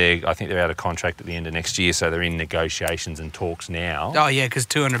think they're out of contract at the end of next year, so they're in negotiations and talks now. Oh yeah, because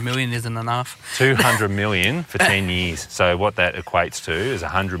 $200 million isn't enough. $200 million for 10 years. So what that equates to is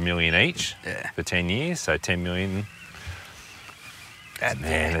 $100 million each for 10 years. So $10 million.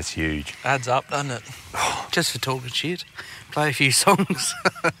 Man, that's huge. Adds up, doesn't it? Just for talking shit. Play a few songs.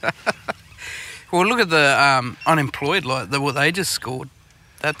 Well, look at the unemployed, what they just scored.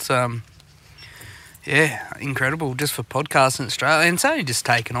 That's incredible, just for podcasts in Australia. And it's only just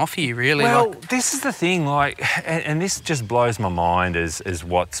taken off here, really. Well, this is the thing, and this just blows my mind as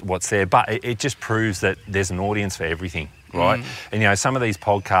what's there, but it just proves that there's an audience for everything, right? And, some of these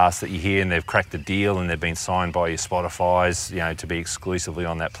podcasts that you hear and they've cracked a deal and they've been signed by your Spotifys, to be exclusively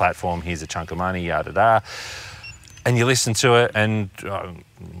on that platform, here's a chunk of money, yada-da. And you listen to it and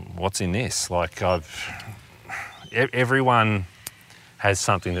what's in this? Everyone has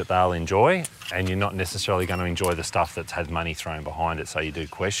something that they'll enjoy, and you're not necessarily going to enjoy the stuff that's had money thrown behind it, so you do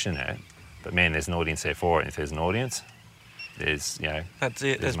question it. But man, there's an audience there for it, and if there's an audience, there's, That's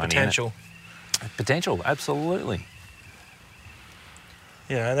it. There's money potential. in it. Potential, absolutely.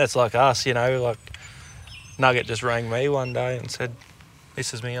 And that's like us, like Nugget just rang me one day and said,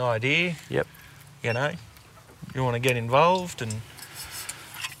 this is my idea. Yep. You want to get involved, and,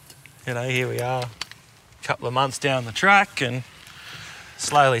 here we are, a couple of months down the track and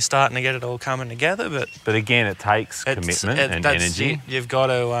slowly starting to get it all coming together. But again, it takes commitment and energy. You've got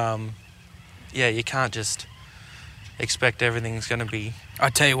to, you can't just expect everything's going to be... I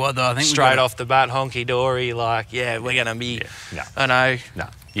tell you what, though, I think straight off the bat, honky-dory, like, we're going to be... Yeah. I know... No.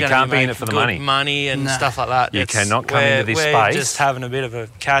 You can't be in it for the money and stuff like that. You cannot come into this space. We're just having a bit of a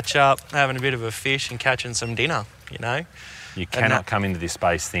catch-up, having a bit of a fish and catching some dinner, You cannot come into this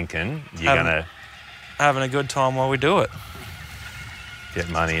space thinking you're going to... Having a good time while we do it. Get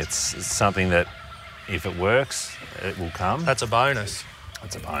money. It's something that, if it works, it will come. That's a bonus.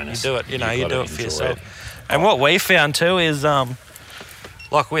 That's a bonus. You do it, you do it for yourself. And what we found too is,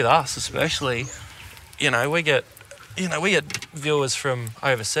 like with us especially, we get viewers from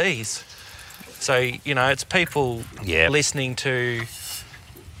overseas. So, it's people listening to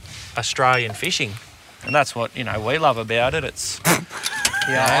Australian fishing. And that's what, we love about it. It's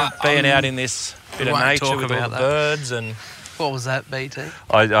being out in this bit of nature with all the birds and... What was that, BT?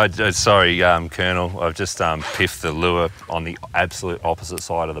 Sorry, Colonel. I've just piffed the lure on the absolute opposite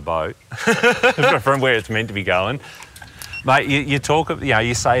side of the boat from where it's meant to be going. Mate,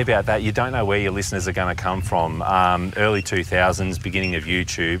 you say about that, you don't know where your listeners are going to come from. Early 2000s, beginning of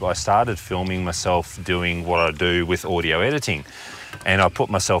YouTube, I started filming myself doing what I do with audio editing. And I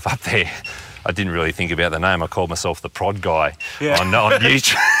put myself up there. I didn't really think about the name. I called myself the prod guy on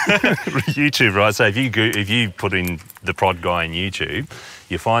YouTube. YouTube, right? So if you put in the prod guy on YouTube,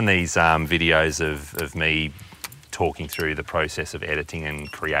 you find these videos of me talking through the process of editing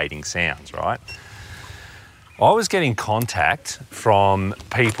and creating sounds, right? I was getting contact from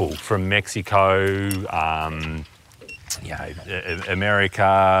people from Mexico,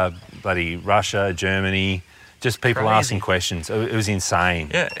 America, bloody Russia, Germany, just people asking questions. It was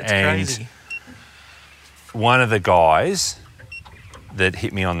insane. Yeah, it's crazy. One of the guys that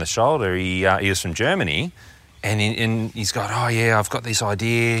hit me on the shoulder, he was from Germany, and he's got, I've got this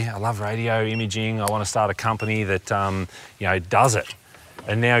idea. I love radio imaging. I want to start a company that, does it.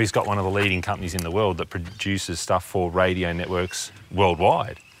 And now he's got one of the leading companies in the world that produces stuff for radio networks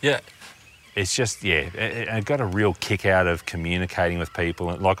worldwide. Yeah. It's just, I got a real kick out of communicating with people.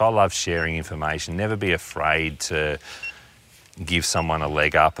 Like, I love sharing information. Never be afraid to give someone a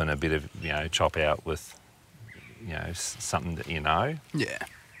leg up and a bit of, chop out with, something that you know. Yeah.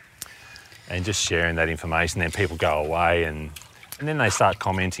 And just sharing that information. Then people go away and then they start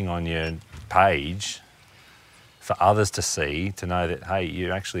commenting on your page for others to see, to know that, hey,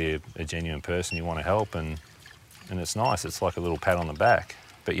 you're actually a genuine person, you want to help, and it's nice. It's like a little pat on the back.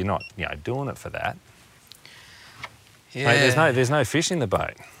 But you're not, doing it for that. Yeah. Mate, there's no fish in the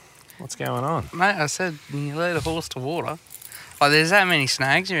boat. What's going on? Mate, I said, you lead a horse to water. Like, there's that many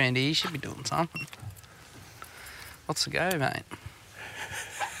snags around here, you should be doing something. What's the go, mate?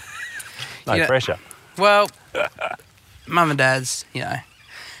 No pressure. Well, Mum and Dad's,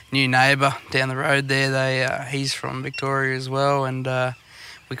 new neighbour down the road there. He's from Victoria as well, and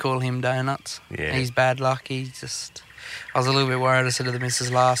we call him Donuts. Yeah. He's bad luck. I was a little bit worried. I said to the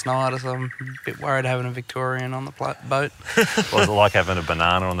missus last night, I'm a bit worried having a Victorian on the boat. Was it like having a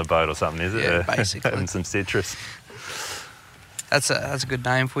banana on the boat or something, is it? Yeah, basically. Having some citrus. That's a good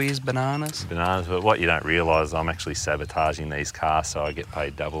name for you, is bananas. Bananas, but what you don't realise, I'm actually sabotaging these cars so I get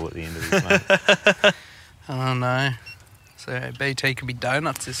paid double at the end of this month. Oh, no. So BT could be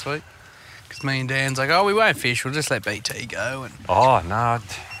donuts this week. Because me and Dan's like, we won't fish, we'll just let BT go. And... Oh, no.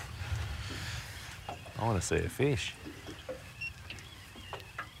 I want to see a fish.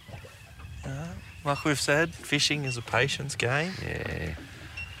 Like we've said, fishing is a patience game. Yeah.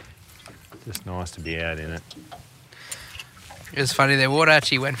 Just nice to be out in it. It was funny there. What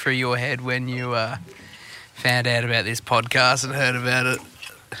actually went through your head when you found out about this podcast and heard about it?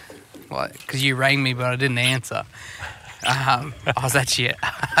 Like, because you rang me, but I didn't answer. I was actually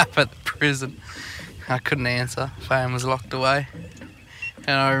up at the prison. I couldn't answer. Phone was locked away.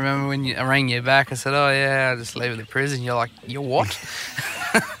 And I remember when I rang you back, I said, I'll just leave at the prison. You're like, you what?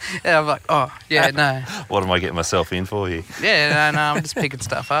 And I'm like, no. What am I getting myself in for here? Yeah, no, I'm just picking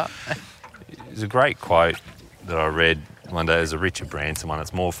stuff up. There's a great quote that I read one day. There's a Richard Branson one.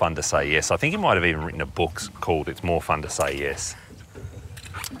 It's more fun to say yes. I think he might have even written a book called It's More Fun to Say Yes.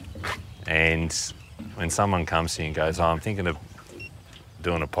 And when someone comes to you and goes, I'm thinking of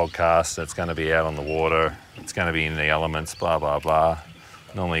doing a podcast that's going to be out on the water, it's going to be in the elements, blah, blah, blah.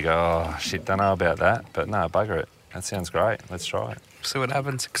 Normally you go, shit, don't know about that. But no, bugger it. That sounds great. Let's try it. See what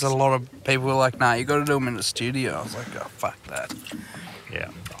happens. Because a lot of people were like, nah, you got to do them in the studio. I was like, oh, fuck that. Yeah.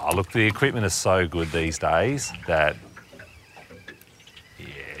 Oh, look, the equipment is so good these days that, yeah.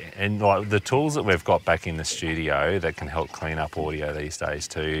 And like the tools that we've got back in the studio that can help clean up audio these days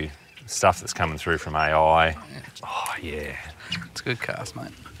too. Stuff that's coming through from AI. Oh, yeah. It's a good cast,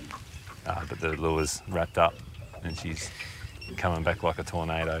 mate. But the lure's wrapped up and she's coming back like a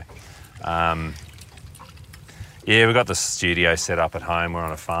tornado. Yeah, we've got the studio set up at home. We're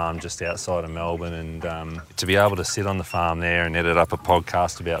on a farm just outside of Melbourne, and to be able to sit on the farm there and edit up a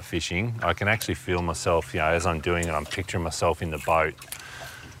podcast about fishing, I can actually feel myself, as I'm doing it, I'm picturing myself in the boat.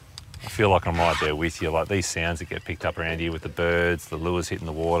 I feel like I'm right there with you, like these sounds that get picked up around here with the birds, the lures hitting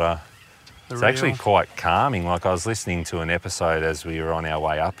the water. It's actually quite calming. Like I was listening to an episode as we were on our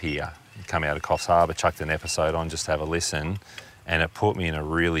way up here, come out of Coffs Harbour, chucked an episode on just to have a listen, and it put me in a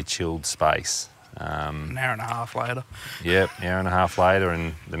really chilled space. An hour and a half later. Yep, hour and a half later,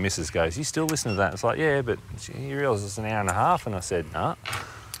 and the missus goes, you still listen to that? It's like, yeah, but you realise it's an hour and a half? And I said, nah.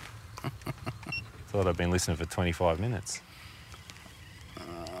 Thought I'd been listening for 25 minutes.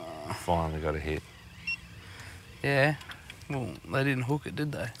 Finally got a hit. Yeah. Well, they didn't hook it,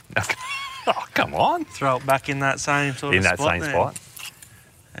 did they? Oh, come on. Throw it back in that same sort of spot. In that same spot.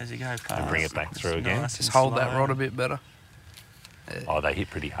 As you go past. And bring it back through again. Just hold that rod a bit better. Oh, they hit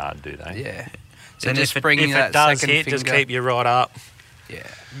pretty hard, do they? Yeah. So And just if bringing it that does second hit, finger. just keep your rod up. Yeah,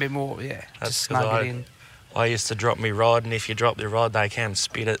 a bit more, yeah. That's just 'cause snug it in. I used to drop my rod, and if you drop the rod, they can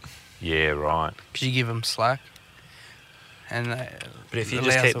spit it. Yeah, right. Because you give them slack. And But if you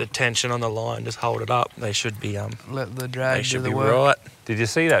just keep the tension on the line, just hold it up, they should be let the drag they do should the be work. right. Did you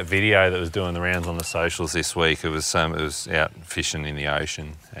see that video that was doing the rounds on the socials this week? It was out fishing in the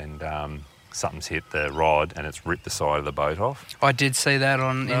ocean, and something's hit the rod and it's ripped the side of the boat off. I did see that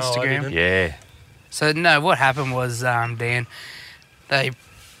on No, I Instagram. didn't. Yeah. So no, what happened was Dan, they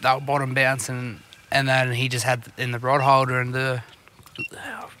were bottom bouncing, and then he just had in the rod holder, and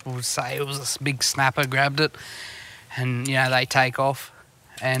we'll say it was a big snapper grabbed it, and they take off,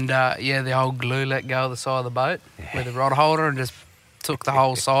 and the whole glue let go of the side of the boat with the rod holder and just took the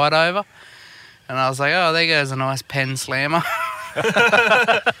whole side over, and I was like, oh, there goes a nice pen slammer.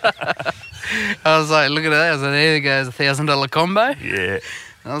 I was like, look at that. I was like, there goes a $1,000 combo. Yeah.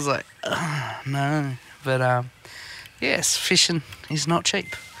 I was like, oh, no. But, yes, fishing is not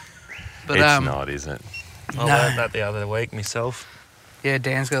cheap. But, it's not, is it? I learned that the other week myself. Yeah,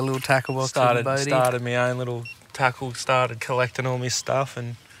 Dan's got a little tackle box in the boat. Started my own little tackle, started collecting all my stuff,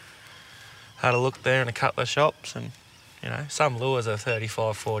 and had a look there in a couple of shops, and some lures are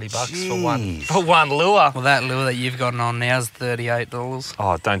 $35-$40 for one lure. Well, that lure that you've got on now is $38.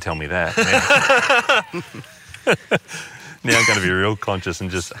 Oh, don't tell me that. Now I'm going to be real conscious and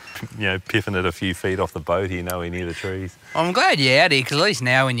just, piffing it a few feet off the boat here, nowhere near the trees. I'm glad you're out here, because at least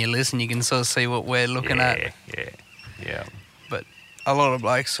now when you listen, you can sort of see what we're looking at. Yeah. But a lot of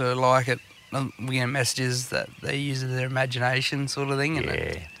blokes who like it, we get messages that they use their imagination sort of thing, and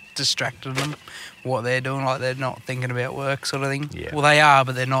it distracted them what they're doing, like they're not thinking about work sort of thing. Yeah. Well, they are,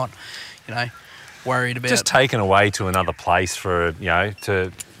 but they're not, worried about just taken away to another place for,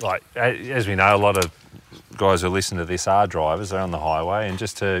 as we know, a lot of guys who listen to this are drivers, they're on the highway, and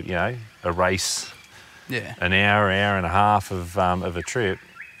just to, erase an hour and a half of a trip,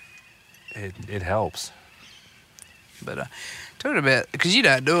 it helps. But talking about, because you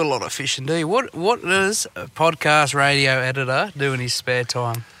don't do a lot of fishing, do you? What does a podcast radio editor do in his spare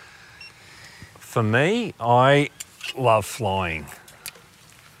time? For me, I love flying.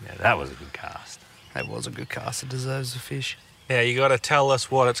 Yeah, that was a good cast. That was a good cast. It deserves a fish. Yeah, you got to tell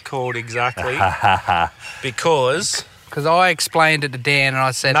us what it's called exactly, because I explained it to Dan, and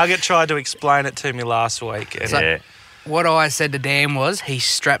I said Nugget tried to explain it to me last week. And what I said to Dan was he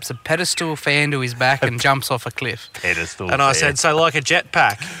straps a pedestal fan to his back and jumps off a cliff. Pedestal And I said, so like a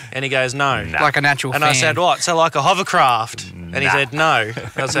jetpack? And he goes, no. Like a natural fan. And I said, what? So like a hovercraft? And he said, no.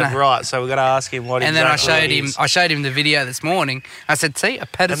 I said, right. So we've got to ask him what exactly. And then I showed him the video this morning. I said, see, a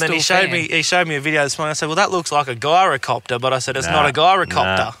pedestal fan. And then he showed me a video this morning. I said, well, that looks like a gyrocopter. But I said, it's not a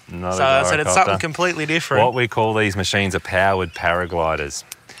gyrocopter. I said, it's something completely different. What we call these machines are powered paragliders.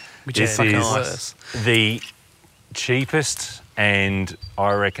 Which this is the cheapest and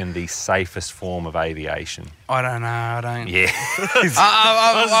I reckon the safest form of aviation. I don't know. I don't. Yeah.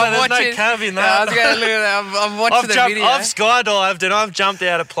 I'm watching. No cab in that. I was going to look at that. I'm watching the video. I've skydived and I've jumped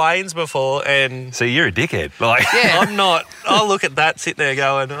out of planes before, and so you're a dickhead. Like, I'm not. I look at that, sit there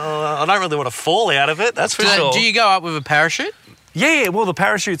going, I don't really want to fall out of it. That's for sure. Do you go up with a parachute? Yeah, well, the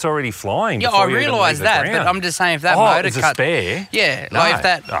parachute's already flying. Yeah, before I you even realise leave the that, ground. but I'm just saying if that motor it's cut, a spare. yeah, No. like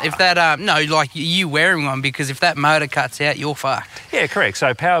if that no, like you wearing one, because if that motor cuts out, you're fucked. Yeah, correct.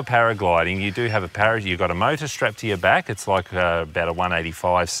 So powered paragliding, you do have a parachute. You've got a motor strapped to your back. It's like about a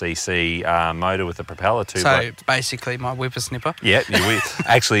 185cc motor with a propeller tube. So basically, my whippersnipper. Yeah,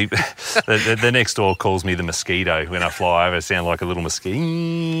 actually, the next door calls me the mosquito when I fly over. It sounds like a little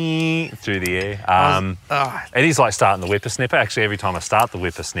mosquito through the air. It is like starting the whippersnipper. Actually, every time I start the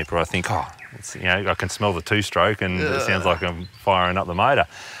whippersnipper, I think, it's, I can smell the two-stroke, and it sounds like I'm firing up the motor.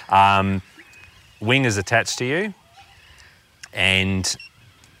 Wing is attached to you, and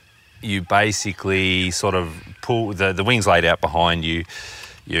you basically sort of pull the wings laid out behind you.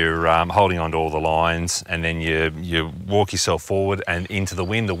 You're holding onto all the lines, and then you walk yourself forward and into the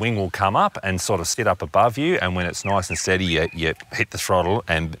wind. The wing will come up and sort of sit up above you, and when it's nice and steady, you hit the throttle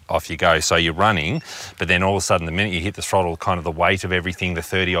and off you go. So you're running, but then all of a sudden, the minute you hit the throttle, kind of the weight of everything, the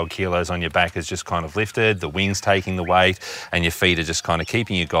 30-odd kilos on your back is just kind of lifted, the wing's taking the weight, and your feet are just kind of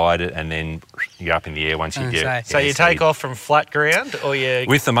keeping you guided, and then you're up in the air once you get... So you take off from flat ground, or you...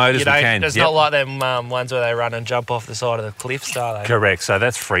 With the motors, we can. It's not like them ones where they run and jump off the side of the cliffs, are they? Correct. So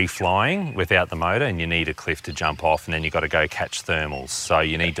that's free flying without the motor, and you need a cliff to jump off, and then you've got to go catch thermals. So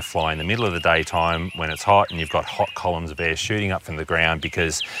you need to fly in the middle of the daytime when it's hot and you've got hot columns of air shooting up from the ground,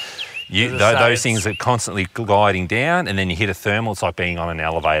 because those things are constantly gliding down, and then you hit a thermal. It's like being on an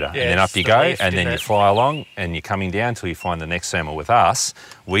elevator, and then up you go, and then you fly along, and you're coming down till you find the next thermal. With us,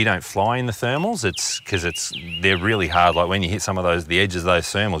 we don't fly in the thermals. It's because they're really hard. Like when you hit some of the edges of those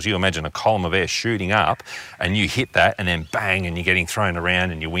thermals, you imagine a column of air shooting up, and you hit that, and then bang, and you're getting thrown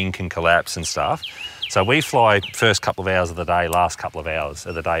around, and your wing can collapse and stuff. So we fly first couple of hours of the day, last couple of hours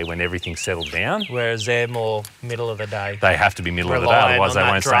of the day when everything's settled down. Whereas they're more middle of the day. They have to be middle of the day, otherwise they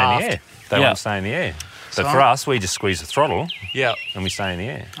won't stay in the air. They won't stay in the air. But for us, we just squeeze the throttle and we stay in the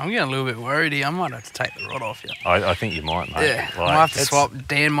air. I'm getting a little bit worried here. I might have to take the rod off you. I think you might, mate. Yeah, I might have to swap.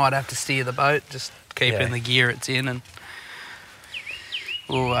 Dan might have to steer the boat, just keep it in the gear it's in, and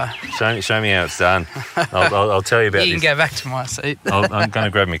we'll... Show me how it's done. I'll tell you about this. You can go back to my seat. I'm going to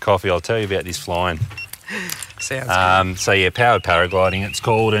grab my coffee. I'll tell you about this flying. Sounds good. So yeah, powered paragliding it's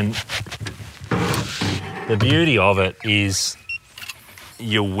called, and the beauty of it is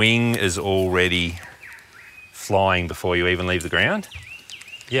your wing is already flying before you even leave the ground.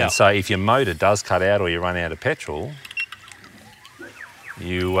 Yeah. And so if your motor does cut out or you run out of petrol,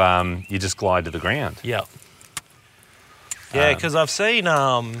 you just glide to the ground. Yeah. Yeah, because I've seen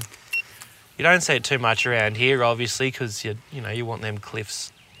you don't see it too much around here, obviously, because you want them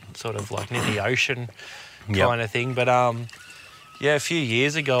cliffs sort of like near the ocean kind of thing. But a few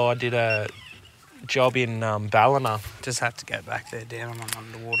years ago I did a job in Ballina. Just have to go back there, down on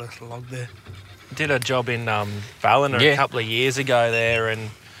underwater log there. Did a job in Ballina a couple of years ago there,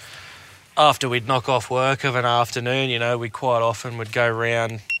 and after we'd knock off work of an afternoon, we quite often would go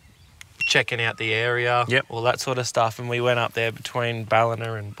around checking out the area, all that sort of stuff, and we went up there between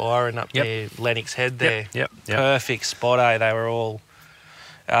Ballina and Byron up there, Lennox Head there. Perfect spot, They were all...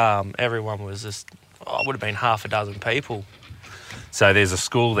 everyone was just... it would have been half a dozen people. So there's a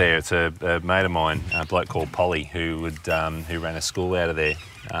school there. It's a mate of mine, a bloke called Polly, who ran a school out of there,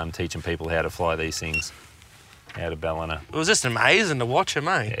 teaching people how to fly these things out of Ballina. It was just amazing to watch them,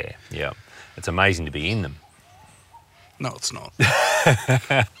 eh? Yeah. It's amazing to be in them. No, it's not.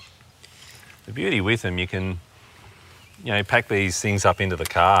 The beauty with them, you can, pack these things up into the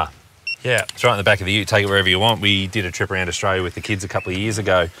car. Yeah. It's right in the back of the ute, take it wherever you want. We did a trip around Australia with the kids a couple of years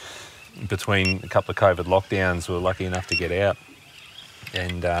ago. Between a couple of COVID lockdowns, we were lucky enough to get out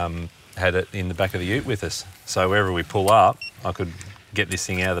and had it in the back of the ute with us. So wherever we pull up, I could get this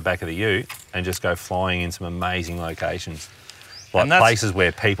thing out of the back of the ute and just go flying in some amazing locations. Like places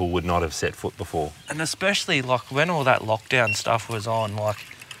where people would not have set foot before. And especially like when all that lockdown stuff was on, like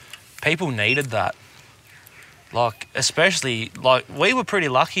people needed that. Like, especially, like, we were pretty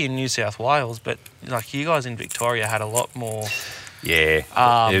lucky in New South Wales, but, like, you guys in Victoria had a lot more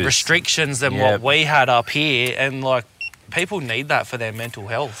restrictions than what we had up here, and, like, people need that for their mental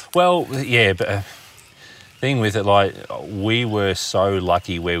health. Well, yeah, but thing with it, like, we were so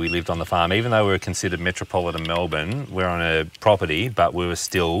lucky where we lived on the farm. Even though we were considered metropolitan Melbourne, we're on a property, but we were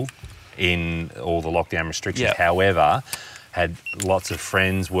still in all the lockdown restrictions. Yep. However... had lots of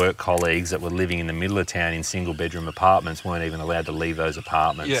friends, work colleagues that were living in the middle of town in single-bedroom apartments, weren't even allowed to leave those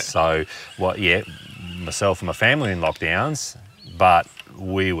apartments. Yeah. So, myself and my family in lockdowns, but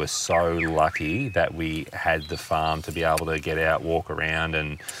we were so lucky that we had the farm to be able to get out, walk around,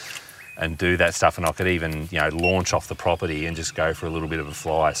 and and do that stuff, and I could even, launch off the property and just go for a little bit of a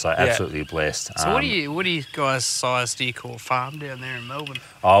fly. So absolutely blessed. So what do you guys size do you call a farm down there in Melbourne?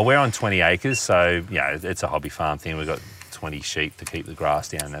 Oh, we're on 20 acres, so it's a hobby farm thing. We've got 20 sheep to keep the grass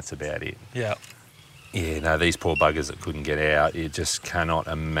down. That's about it. Yeah. Yeah, no, these poor buggers that couldn't get out, you just cannot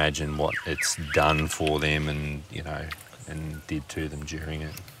imagine what it's done for them and did to them during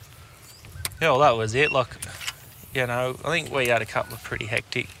it. Yeah, well, that was it. Like, I think we had a couple of pretty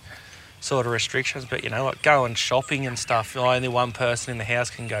hectic sort of restrictions, but like going shopping and stuff, only one person in the house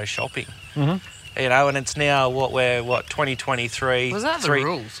can go shopping. Mm-hmm. And it's now 2023. Was that the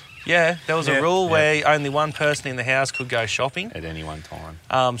rules? Yeah, there was a rule where only one person in the house could go shopping at any one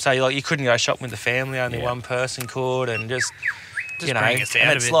time. So you couldn't go shopping with the family, only one person could, and just bring us out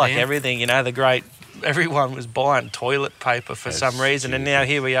and a it's bit, like man. everything, everyone was buying toilet paper for some reason, stupid. and now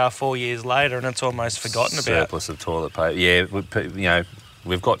here we are 4 years later, and it's almost forgotten about. Surplus of toilet paper. Yeah,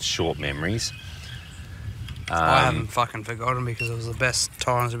 we've got short memories. I haven't fucking forgotten because it was the best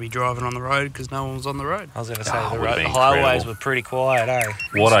times to be driving on the road because no one was on the road. I was going to say it the would've been highways incredible. were pretty quiet, eh?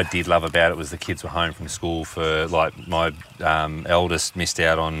 What I did love about it was the kids were home from school for, like, my eldest missed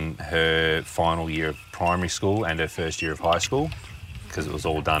out on her final year of primary school and her first year of high school because it was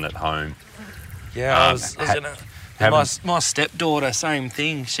all done at home. Yeah, I was my stepdaughter, same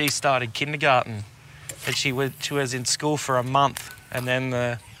thing. She started kindergarten, and she was in school for a month, and then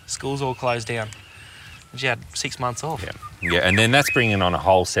the schools all closed down. She had 6 months off. Yeah, and then that's bringing on a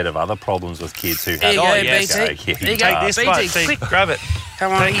whole set of other problems with kids who There had... you go, BT. There There you you go, go. This, BT, mate, see, quick. grab it.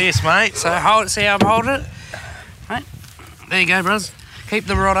 Come on. Take this, mate. So see how I'm holding it? Right. There you go, bros. Keep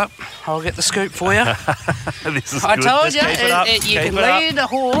the rod up. I'll get the scoop for you. This is I good. told you, Just keep it up. you Keep can it up. lead a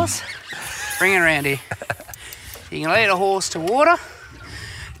horse. Bring it around here. You can lead a horse to water.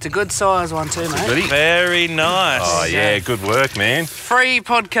 It's a good size one too, mate. Goodie. Very nice. Oh, yeah, good work, man. Free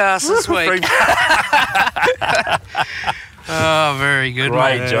podcast this week. Oh, very good,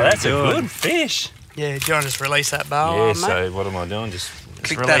 Great mate. job. That's good. a good fish. Yeah, do you want to just release that bow Yeah, on, mate? so what am I doing? Just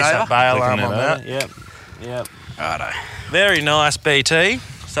Click Release that over. bail clicking arm on that. over. Yep. Righto. Very nice, BT.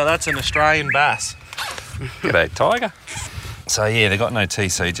 So that's an Australian bass. G'day, tiger. So, yeah, they got no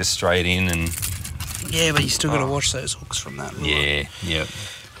TC, just straight in and... Yeah, but you still got to wash those hooks from that. Yeah, yep.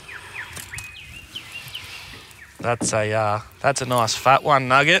 That's a nice fat one,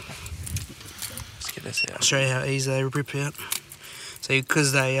 Nugget. Let's get this I'll out. show you how easy they rip out. So,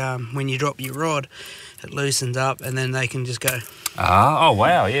 because they, when you drop your rod, it loosens up and then they can just go. Oh,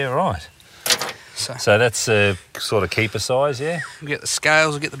 wow, yeah, right. So, So that's sort of keeper size, yeah? we'll get the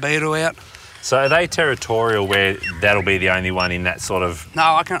scales, we'll get the beetle out. So are they territorial where that'll be the only one in that sort of...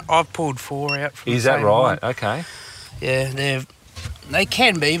 No, I've pulled 4 out from Is the that same right? one. Okay. Yeah, they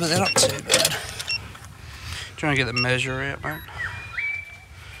can be, but they're not too bad. Trying to get the measure out, mate.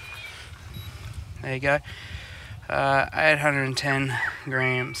 There you go. 810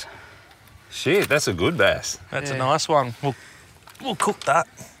 grams. Shit, that's a good bass. That's Yeah. a nice one. We'll cook that.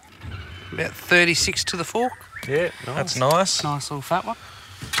 About 36 to the fork. Yeah, nice. That's nice. Nice little fat one.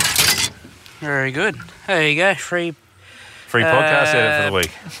 Very good. There you go. Free. Free podcast edit for the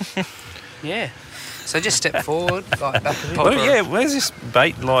week. Yeah. So just step forward, like back a bit. Well, yeah, where's this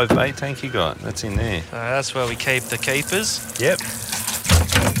live bait tank you got? That's in there. That's where we keep the keepers. Yep.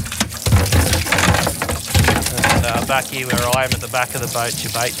 And, back here where I am at the back of the boat,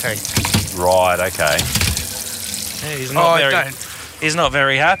 your bait tank. Right, okay. Yeah, he's not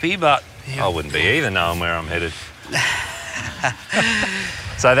very happy, but I wouldn't be either knowing where I'm headed.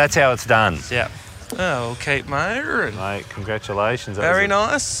 So that's how it's done. yeah. Oh, we'll keep motoring. Mate, congratulations. That Very was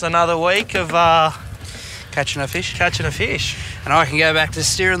nice. Another week of Catching a fish. catching a fish. And I can go back to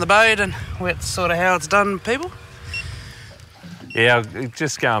steering the boat and that's sort of how it's done, people. Yeah,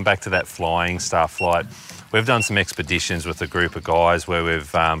 just going back to that flying stuff, like we've done some expeditions with a group of guys where we've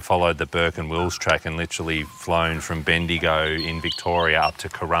followed the Burke and Wills track and literally flown from Bendigo in Victoria up to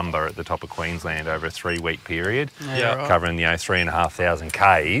Corumba at the top of Queensland over a 3-week period, Yeah. Right. covering 3,500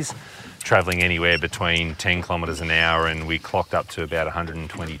 Ks, travelling anywhere between 10 kilometres an hour, and we clocked up to about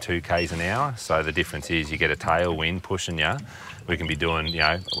 122 Ks an hour. So the difference is you get a tailwind pushing you. We can be doing,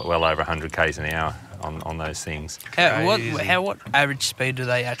 well over 100 Ks an hour on those things. What average speed do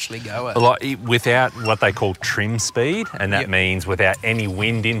they actually go at? Like without what they call trim speed, and that Yep. means without any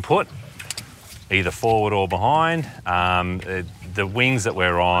wind input, either forward or behind. The wings that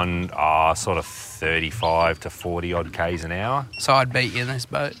we're on are sort of 35 to 40 odd Ks an hour. So I'd beat you in this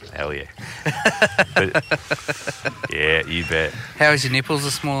boat. Hell yeah. But, yeah, you bet. How's your nipples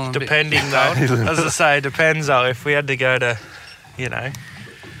this morning? Depending though, as I say, it depends though. If we had to go to,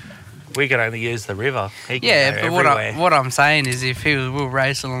 We could only use the river. He can Yeah, go but everywhere. what I'm saying is if we'll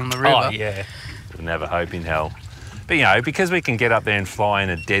race along the river. Oh, yeah. Wouldn't have a hope in hell. But, you know, because we can get up there and fly in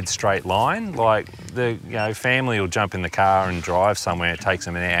a dead straight line, like the family will jump in the car and drive somewhere. It takes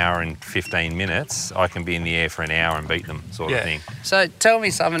them an hour and 15 minutes. I can be in the air for an hour and beat them, sort of thing. So tell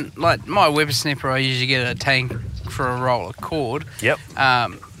me something, like my whippersnipper, I usually get a tank for a roll of cord. Yep.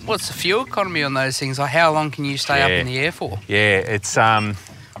 What's the fuel economy on those things? Like how long can you stay up in the air for? Yeah, it's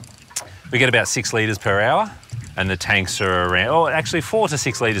we get about 6 litres per hour. And the tanks are around, actually 4 to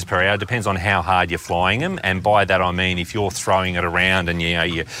 6 litres per hour, depends on how hard you're flying them. And by that I mean if you're throwing it around and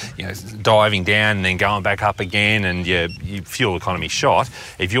you're diving down and then going back up again and your fuel economy shot.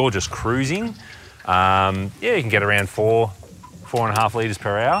 If you're just cruising, you can get around 4.5 litres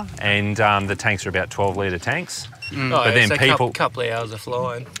per hour, and the tanks are about 12 litre tanks. But then people, couple of hours of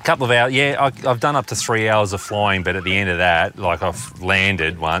flying. Couple of hours, yeah. I've done up to 3 hours of flying, but at the end of that, like I've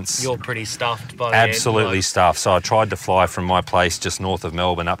landed once. You're pretty stuffed by the Absolutely end, stuffed. So I tried to fly from my place just north of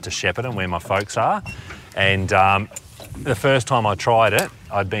Melbourne up to Shepparton, where my folks are, and the first time I tried it,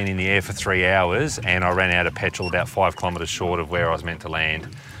 I'd been in the air for 3 hours, and I ran out of petrol about 5 kilometres short of where I was meant to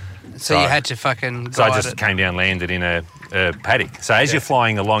land. So you had to fucking guide So I just came down, landed in a paddock. So as you're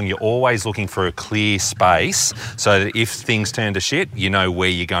flying along, you're always looking for a clear space so that if things turn to shit, you know where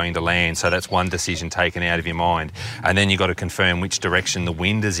you're going to land. So that's one decision taken out of your mind. And then you've got to confirm which direction the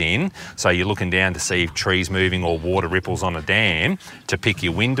wind is in. So you're looking down to see if trees moving or water ripples on a dam to pick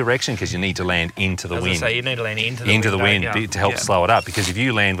your wind direction, because you need to land into the wind. So you need to land into the wind to help slow it up, because if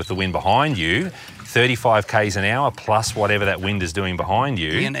you land with the wind behind you, 35 k's an hour plus whatever that wind is doing behind you,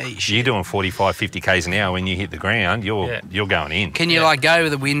 you're doing 45, 50 k's an hour. When you hit the ground, you're going in. Can you like go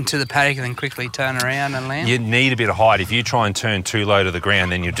with the wind to the paddock and then quickly turn around and land? You need a bit of height. If you try and turn too low to the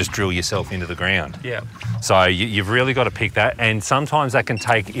ground, then you just drill yourself into the ground. Yeah. So you've really got to pick that, and sometimes that can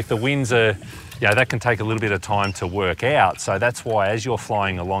take, if the winds are, that can take a little bit of time to work out. So that's why as you're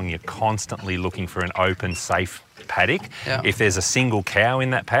flying along, you're constantly looking for an open, safe paddock. Yeah. If there's a single cow in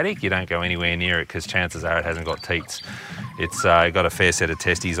that paddock, you don't go anywhere near it, because chances are it hasn't got teats. It's got a fair set of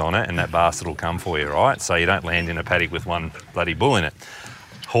testes on it, and that bastard will come for you, right? So you don't land in a paddock with one bloody bull in it.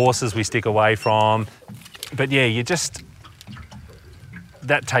 Horses we stick away from. But yeah,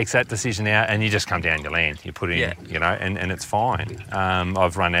 that takes that decision out, and you just come down, you land, you put it in, and it's fine.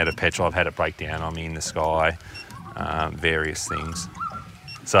 I've run out of petrol, I've had it break down on me in the sky, various things.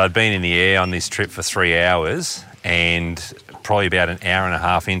 So I'd been in the air on this trip for 3 hours, and probably about an hour and a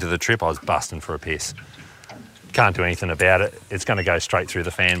half into the trip, I was busting for a piss. Can't do anything about it. It's going to go straight through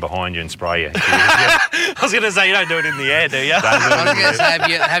the fan behind you and spray you. I was going to say, you don't do it in the air, do you? I was going to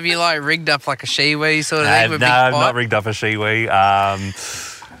say, have you like rigged up like a shiwi sort of thing? With no, I've not rigged up a shiwi.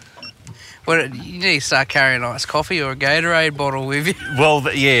 Well, you need to start carrying iced coffee or a Gatorade bottle with you. Well,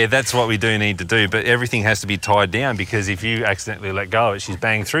 yeah, that's what we do need to do, but everything has to be tied down, because if you accidentally let go of it, she's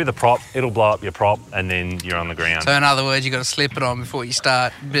banging through the prop, it'll blow up your prop, and then you're on the ground. So in other words, you've got to slip it on before you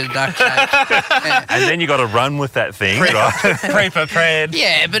start, a bit of duct tape. And then you've got to run with that thing, right? Pre-prepared.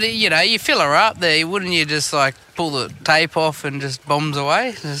 Yeah, but you fill her up there, wouldn't you just like pull the tape off and just bombs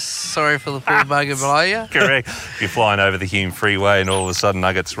away? Just sorry for the poor bugger below you. Correct. You're flying over the Hume Freeway and all of a sudden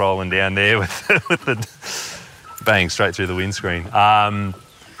Nugget's rolling down there with the bang straight through the windscreen.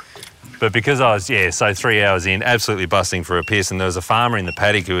 But because I was, so 3 hours in, absolutely busting for a piss, and there was a farmer in the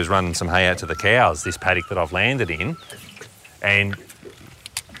paddock who was running some hay out to the cows, this paddock that I've landed in, and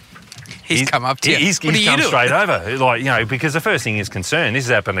he's come up to you. He's come straight over, because the first thing is concern. This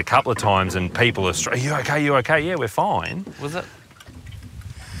has happened a couple of times, and people are straight, you okay, you okay? Yeah, we're fine. Was it?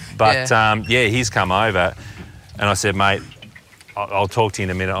 But, he's come over, and I said, mate, I'll talk to you in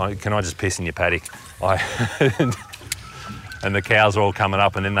a minute. Can I just piss in your paddock? And the cows are all coming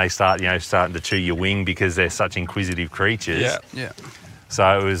up, and then they start, starting to chew your wing, because they're such inquisitive creatures. Yeah.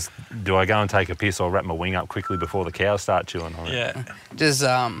 So it was, do I go and take a piss or wrap my wing up quickly before the cows start chewing on it? Yeah. Just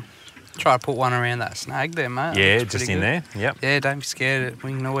try to put one around that snag there, mate. Yeah, just in there. Yep. Yeah, don't be scared.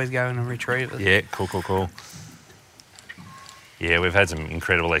 We can always go in and retrieve it. Yeah, cool. Yeah, we've had some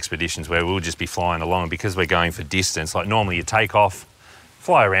incredible expeditions where we'll just be flying along, because we're going for distance. Like normally you take off,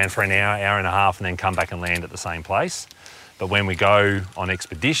 fly around for an hour and a half, and then come back and land at the same place. But when we go on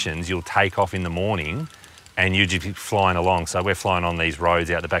expeditions, you'll take off in the morning and you just be flying along. So we're flying on these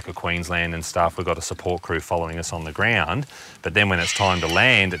roads out the back of Queensland and stuff. We've got a support crew following us on the ground. But then when it's time to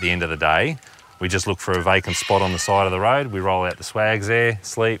land at the end of the day, we just look for a vacant spot on the side of the road. We roll out the swags there,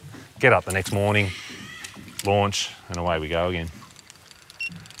 sleep, get up the next morning, launch, and away we go again.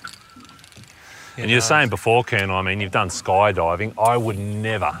 And you were saying before, Colonel, I mean, you've done skydiving. I would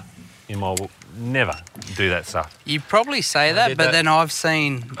never, never do that stuff. You probably say that, but then I've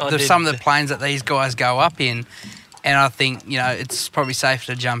seen some of the planes that these guys go up in, and I think, you know, it's probably safer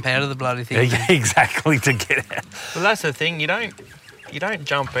to jump out of the bloody thing. Yeah, exactly, to get out. Well, that's the thing. You don't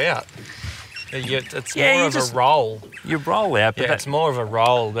jump out. It's more of a roll. You roll out. But it's more of a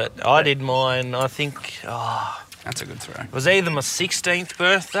roll. But I did mine, I think, that's a good throw. it was either my 16th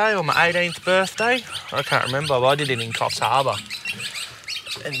birthday or my 18th birthday. I can't remember, but I did it in Coffs Harbour.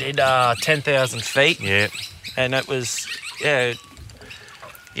 And did 10,000 feet. Yeah. And it was,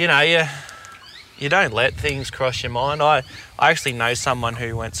 you know, you don't let things cross your mind. I actually know someone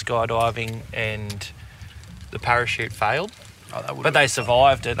who went skydiving and the parachute failed. But they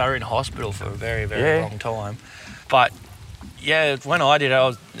survived it. They were in hospital for a very, very long time. But, yeah, when I did it, I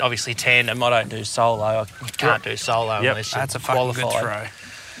was obviously tandem. I don't do solo. You can't do solo unless you're qualified. That's a fucking good throw.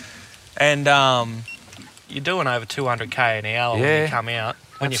 And you're doing over 200k an hour when you come out.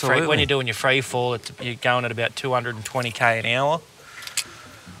 When you're doing your free fall, you're going at about 220k an hour.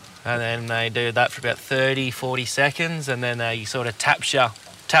 And then they do that for about 30, 40 seconds, and then they sort of taps you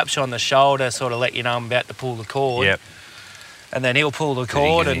on the shoulder, sort of let you know I'm about to pull the cord. Yep. And then he'll pull the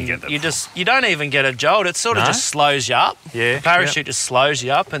cord, and you don't even get a jolt. It sort of just slows you up. Yeah. The parachute just slows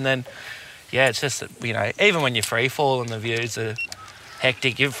you up, and then it's just, you know, even when you're free falling, the views are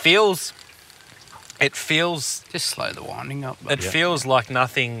hectic. It feels just slow the winding up. It feels like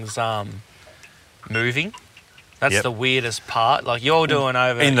nothing's moving. That's the weirdest part. Like you're doing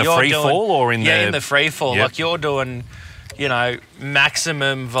over in the free fall or in in the free fall. Like you're doing, you know,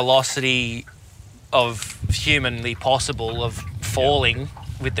 maximum velocity of humanly possible of falling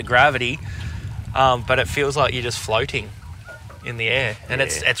with the gravity, but it feels like you're just floating in the air, and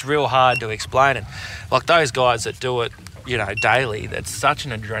it's real hard to explain it. Like those guys that do it, you know, daily, that's such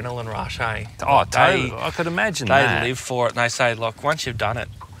an adrenaline rush, eh? Oh, totally. I could imagine that. They live for it, and they say, look, once you've done it,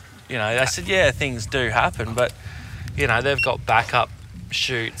 you know, they said, things do happen, but, you know, they've got backup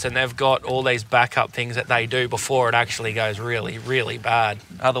shoots and they've got all these backup things that they do before it actually goes really, really bad.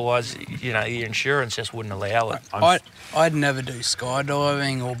 Otherwise, you know, your insurance just wouldn't allow it. I'd never do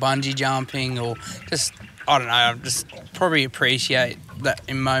skydiving or bungee jumping or just, I don't know, I just probably appreciate that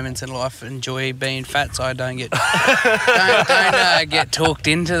in moments in life, enjoy being fat so I don't get get talked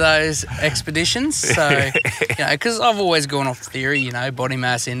into those expeditions. So, you know, because I've always gone off theory, you know, body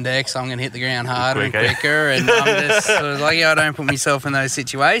mass index, I'm going to hit the ground harder and quicker, and I'm just sort of like, I don't put myself in those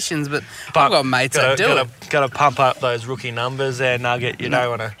situations, but I've got mates that do it. Got to pump up those rookie numbers there, Nugget. You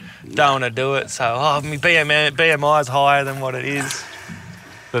don't want to do it. So, my BMI is higher than what it is.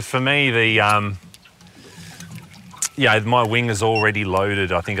 But for me, my wing is already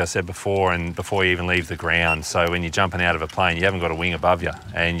loaded, I think I said before, and before you even leave the ground. So when you're jumping out of a plane, you haven't got a wing above you,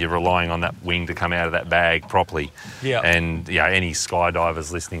 and you're relying on that wing to come out of that bag properly. Yeah. And any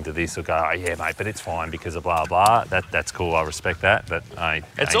skydivers listening to this will go, oh, yeah, mate, but it's fine because of blah, blah. That's cool, I respect that, but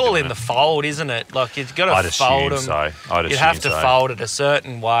it's all in the fold, isn't it? Like, you've got to fold them. You'd have to fold it a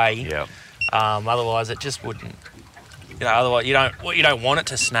certain way. Yeah. Otherwise, it just wouldn't. You know, otherwise you don't want it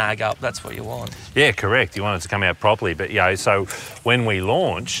to snag up. That's what you want. Yeah, correct. You want it to come out properly. But so when we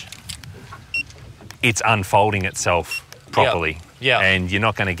launch, it's unfolding itself properly. Yeah. And you're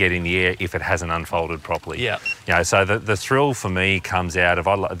not going to get in the air if it hasn't unfolded properly. Yeah. So the thrill for me comes out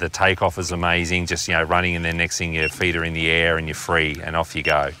of the takeoff is amazing. Just running, and then next thing your feet are in the air and you're free and off you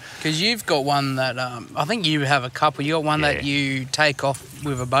go. Because you've got one that I think you have a couple. You got one that you take off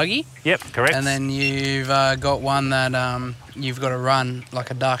with a buggy. Yep, correct. And then you've got one that you've got to run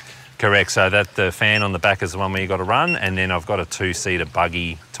like a duck. Correct. So that the fan on the back is the one where you got to run, and then I've got a 2-seater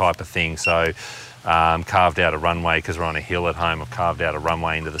buggy type of thing. So. Carved out a runway because we're on a hill at home. I've carved out a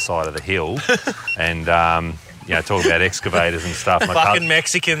runway into the side of the hill, and talk about excavators and stuff. Fucking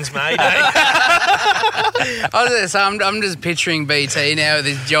Mexicans, mate. I'm just picturing BT now with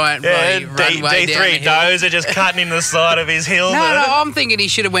this giant runway D3 dozer just cutting in the side of his hill. No, I'm thinking he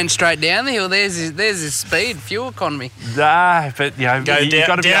should have went straight down the hill. There's his speed, fuel economy. Nah, but you've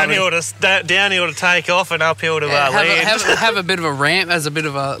got to downhill to take off and uphill to land. Have a bit of a ramp as a bit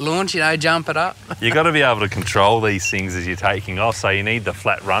of a launch, jump it up. You've got to be able to control these things as you're taking off, so you need the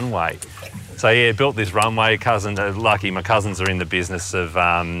flat runway. So built this runway. My cousins are in the business of,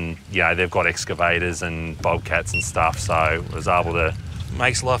 they've got excavators and bobcats and stuff. So I was able to.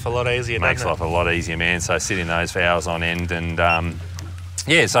 Makes life a lot easier. Makes life a lot easier, man. So I sit in those for hours on end, and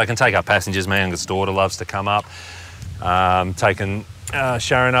so I can take up passengers. My youngest daughter loves to come up. Taken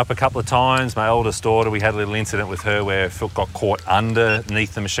Sharon up a couple of times. My oldest daughter, we had a little incident with her where Phil got caught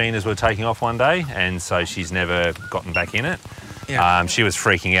underneath the machine as we were taking off one day, and so she's never gotten back in it. Yeah. She was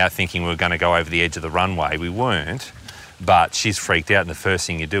freaking out thinking we were going to go over the edge of the runway. We weren't, But she's freaked out, and the first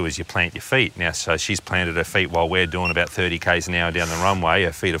thing you do is you plant your feet. Now, so she's planted her feet while we're doing about 30 k's an hour down the runway.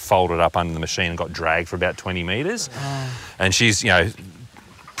 Her feet are folded up under the machine and got dragged for about 20 metres. And she's,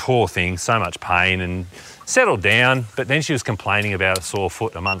 poor thing, so much pain, and settled down. But then she was complaining about a sore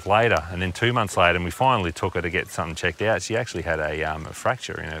foot a month later, and then 2 months later, and we finally took her to get something checked out. She actually had a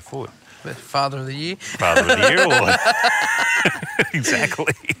fracture in her foot. Father of the Year? Father of the Year award.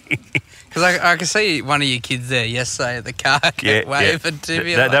 Exactly. Because I can see one of your kids there yesterday at the car waving to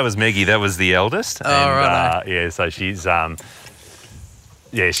me. That was Meggie. That was the eldest. Oh, right. So she's,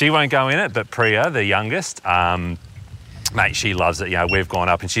 she won't go in it, but Priya, the youngest, mate, she loves it. We've gone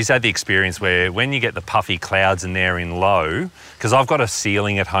up and she's had the experience where when you get the puffy clouds and they're in low, because I've got a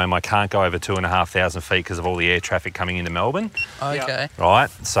ceiling at home, I can't go over 2,500 feet because of all the air traffic coming into Melbourne. Okay. Right?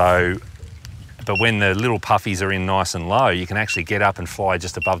 So, but when the little puffies are in nice and low, you can actually get up and fly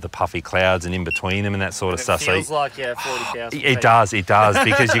just above the puffy clouds and in between them and that sort of stuff. It feels like 40,000 feet. It does,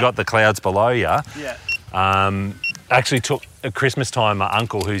 because you got the clouds below you. Yeah. Actually took at Christmas time, my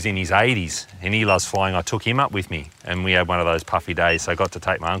uncle, who's in his 80s, and he loves flying, I took him up with me, and we had one of those puffy days, so I got to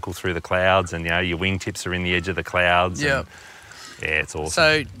take my uncle through the clouds, and your wingtips are in the edge of the clouds. Yeah. It's awesome.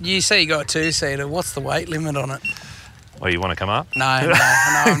 So you say you got a two-seater. What's the weight limit on it? Well, you want to come up? No,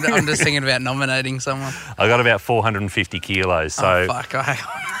 I'm just thinking about nominating someone. I got about 450 kilos, so fuck,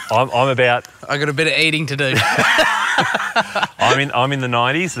 I'm about... I got a bit of eating to do. I'm in the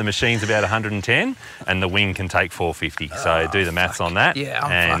 90s, the machine's about 110, and the wing can take 450, so do the maths on that. Yeah,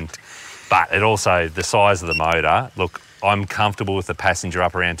 I'm fucked. But it also, the size of the motor, look, I'm comfortable with the passenger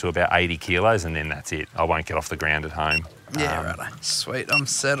up around to about 80 kilos, and then that's it. I won't get off the ground at home. Yeah, right. Sweet, I'm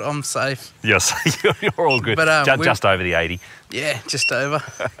set, I'm safe. Yes, you're all good. But, just over the 80. Yeah, just over,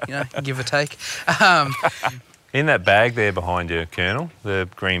 give or take. In that bag there behind you, Colonel, the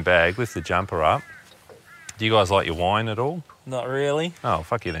green bag, lift the jumper up. Do you guys like your wine at all? Not really. Oh,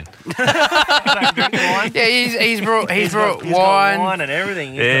 fuck you then. Don't drink wine. Yeah, he's brought He's wine, got wine and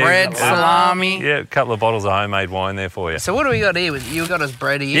everything. Yeah, bread, salami. Yeah, a couple of bottles of homemade wine there for you. So what do we got here? You got us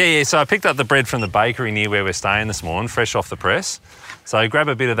bread here? Yeah, so I picked up the bread from the bakery near where we're staying this morning, fresh off the press. So grab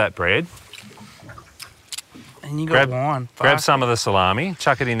a bit of that bread. And you got wine. Grab some of the salami,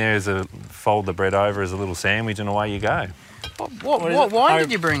 chuck it in there fold the bread over as a little sandwich, and away you go. What wine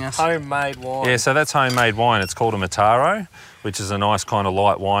did you bring us? Homemade wine. Yeah, so that's homemade wine. It's called a Mataro, which is a nice kind of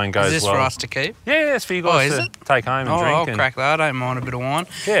light wine. Goes well. Is this for us to keep? Yeah, it's for you guys to take home and drink. I'll crack that. I don't mind a bit of wine.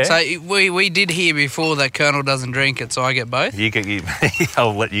 Yeah. So we did hear before that Colonel doesn't drink it, so I get both?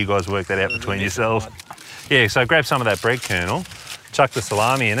 I'll let you guys work that out between yourselves. Yeah, so grab some of that bread, Colonel, chuck the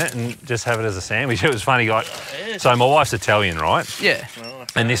salami in it and just have it as a sandwich. It was funny, so my wife's Italian, right? Yeah.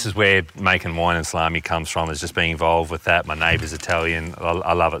 And this is where making wine and salami comes from, is just being involved with that. My neighbour's Italian.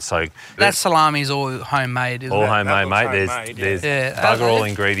 I love it. So that salami's all homemade, isn't it? All homemade, mate. There's bugger all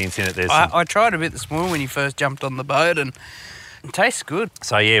ingredients in it. I tried a bit this morning when you first jumped on the boat and it tastes good.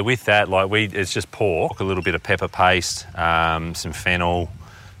 So yeah, with that, it's just pork, a little bit of pepper paste, some fennel,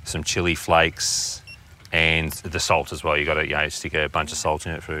 some chilli flakes, and the salt as well. You got to stick a bunch of salt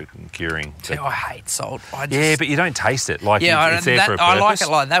in it for curing. See, I hate salt. Yeah, but you don't taste it. It's there for a purpose. I like it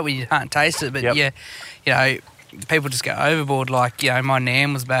like that when you can't taste it. But people just go overboard. My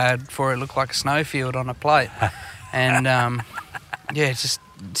nan was bad for it. Looked like a snowfield on a plate. And just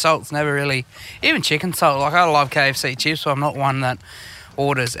salt's never really. Even chicken salt. I love KFC chips, so I'm not one that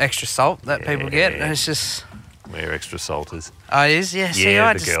orders extra salt that people get. And it's just. We're extra salters. Oh, it is? Yeah. See,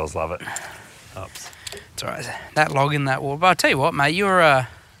 the girls love it. Oops. It's all right. That log in that water. But I'll tell you what, mate, you're a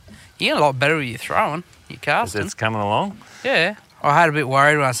lot better with your throwing, your casting. It's coming along? Yeah. I had a bit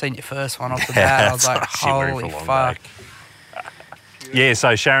worried when I seen your first one off the bat. I was like, holy fuck. Yeah,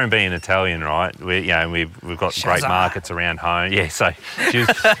 so Sharon being Italian, right? We've got great markets around home. Yeah, so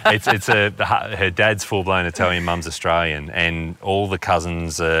her dad's full-blown Italian, mum's Australian, and all the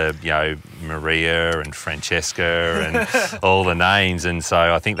cousins are, Maria and Francesca and all the names, and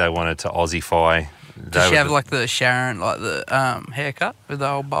so I think they wanted to Aussify. Does she have the Sharon, the haircut with the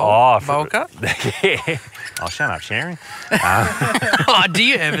whole bowl cut? Yeah. Oh, shut up, Sharon. Do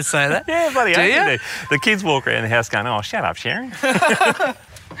you ever say that? Yeah, buddy. Do you? The kids walk around the house going, oh, shut up, Sharon.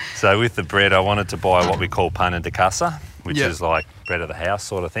 So with the bread, I wanted to buy what we call panna di casa, which is like bread of the house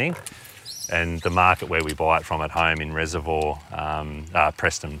sort of thing. And the market where we buy it from at home in Reservoir,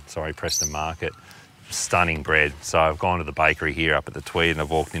 Preston Market, stunning bread. So I've gone to the bakery here up at the Tweed and I've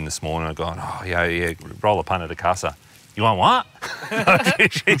walked in this morning and I've gone, roll a panna di casa. You want what?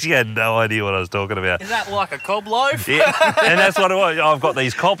 She had no idea what I was talking about. Is that like a cob loaf? Yeah, and that's what it was. I've got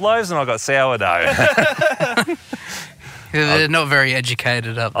these cob loaves and I've got sourdough. They're not very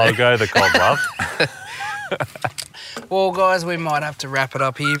educated up there. I'll go the cob loaf. Well, guys, we might have to wrap it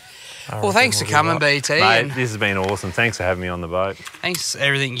up here. Well, thanks for coming, BT. Mate, and this has been awesome. Thanks for having me on the boat. thanks for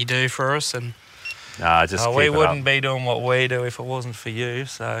everything you do for us. And Just keep we it up. wouldn't be doing what we do if it wasn't for you.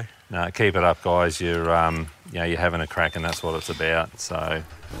 So No, keep it up, guys. You're you're having a crack, and that's what it's about. So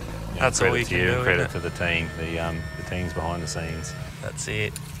that's all credit you to can you, do. and credit isn't to the team, the teams behind the scenes. it? That's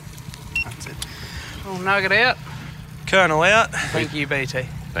it. that's it. Well, nugget out. Colonel out. Thank you, BT.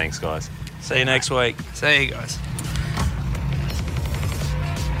 Thanks, guys. See you next week. See you guys.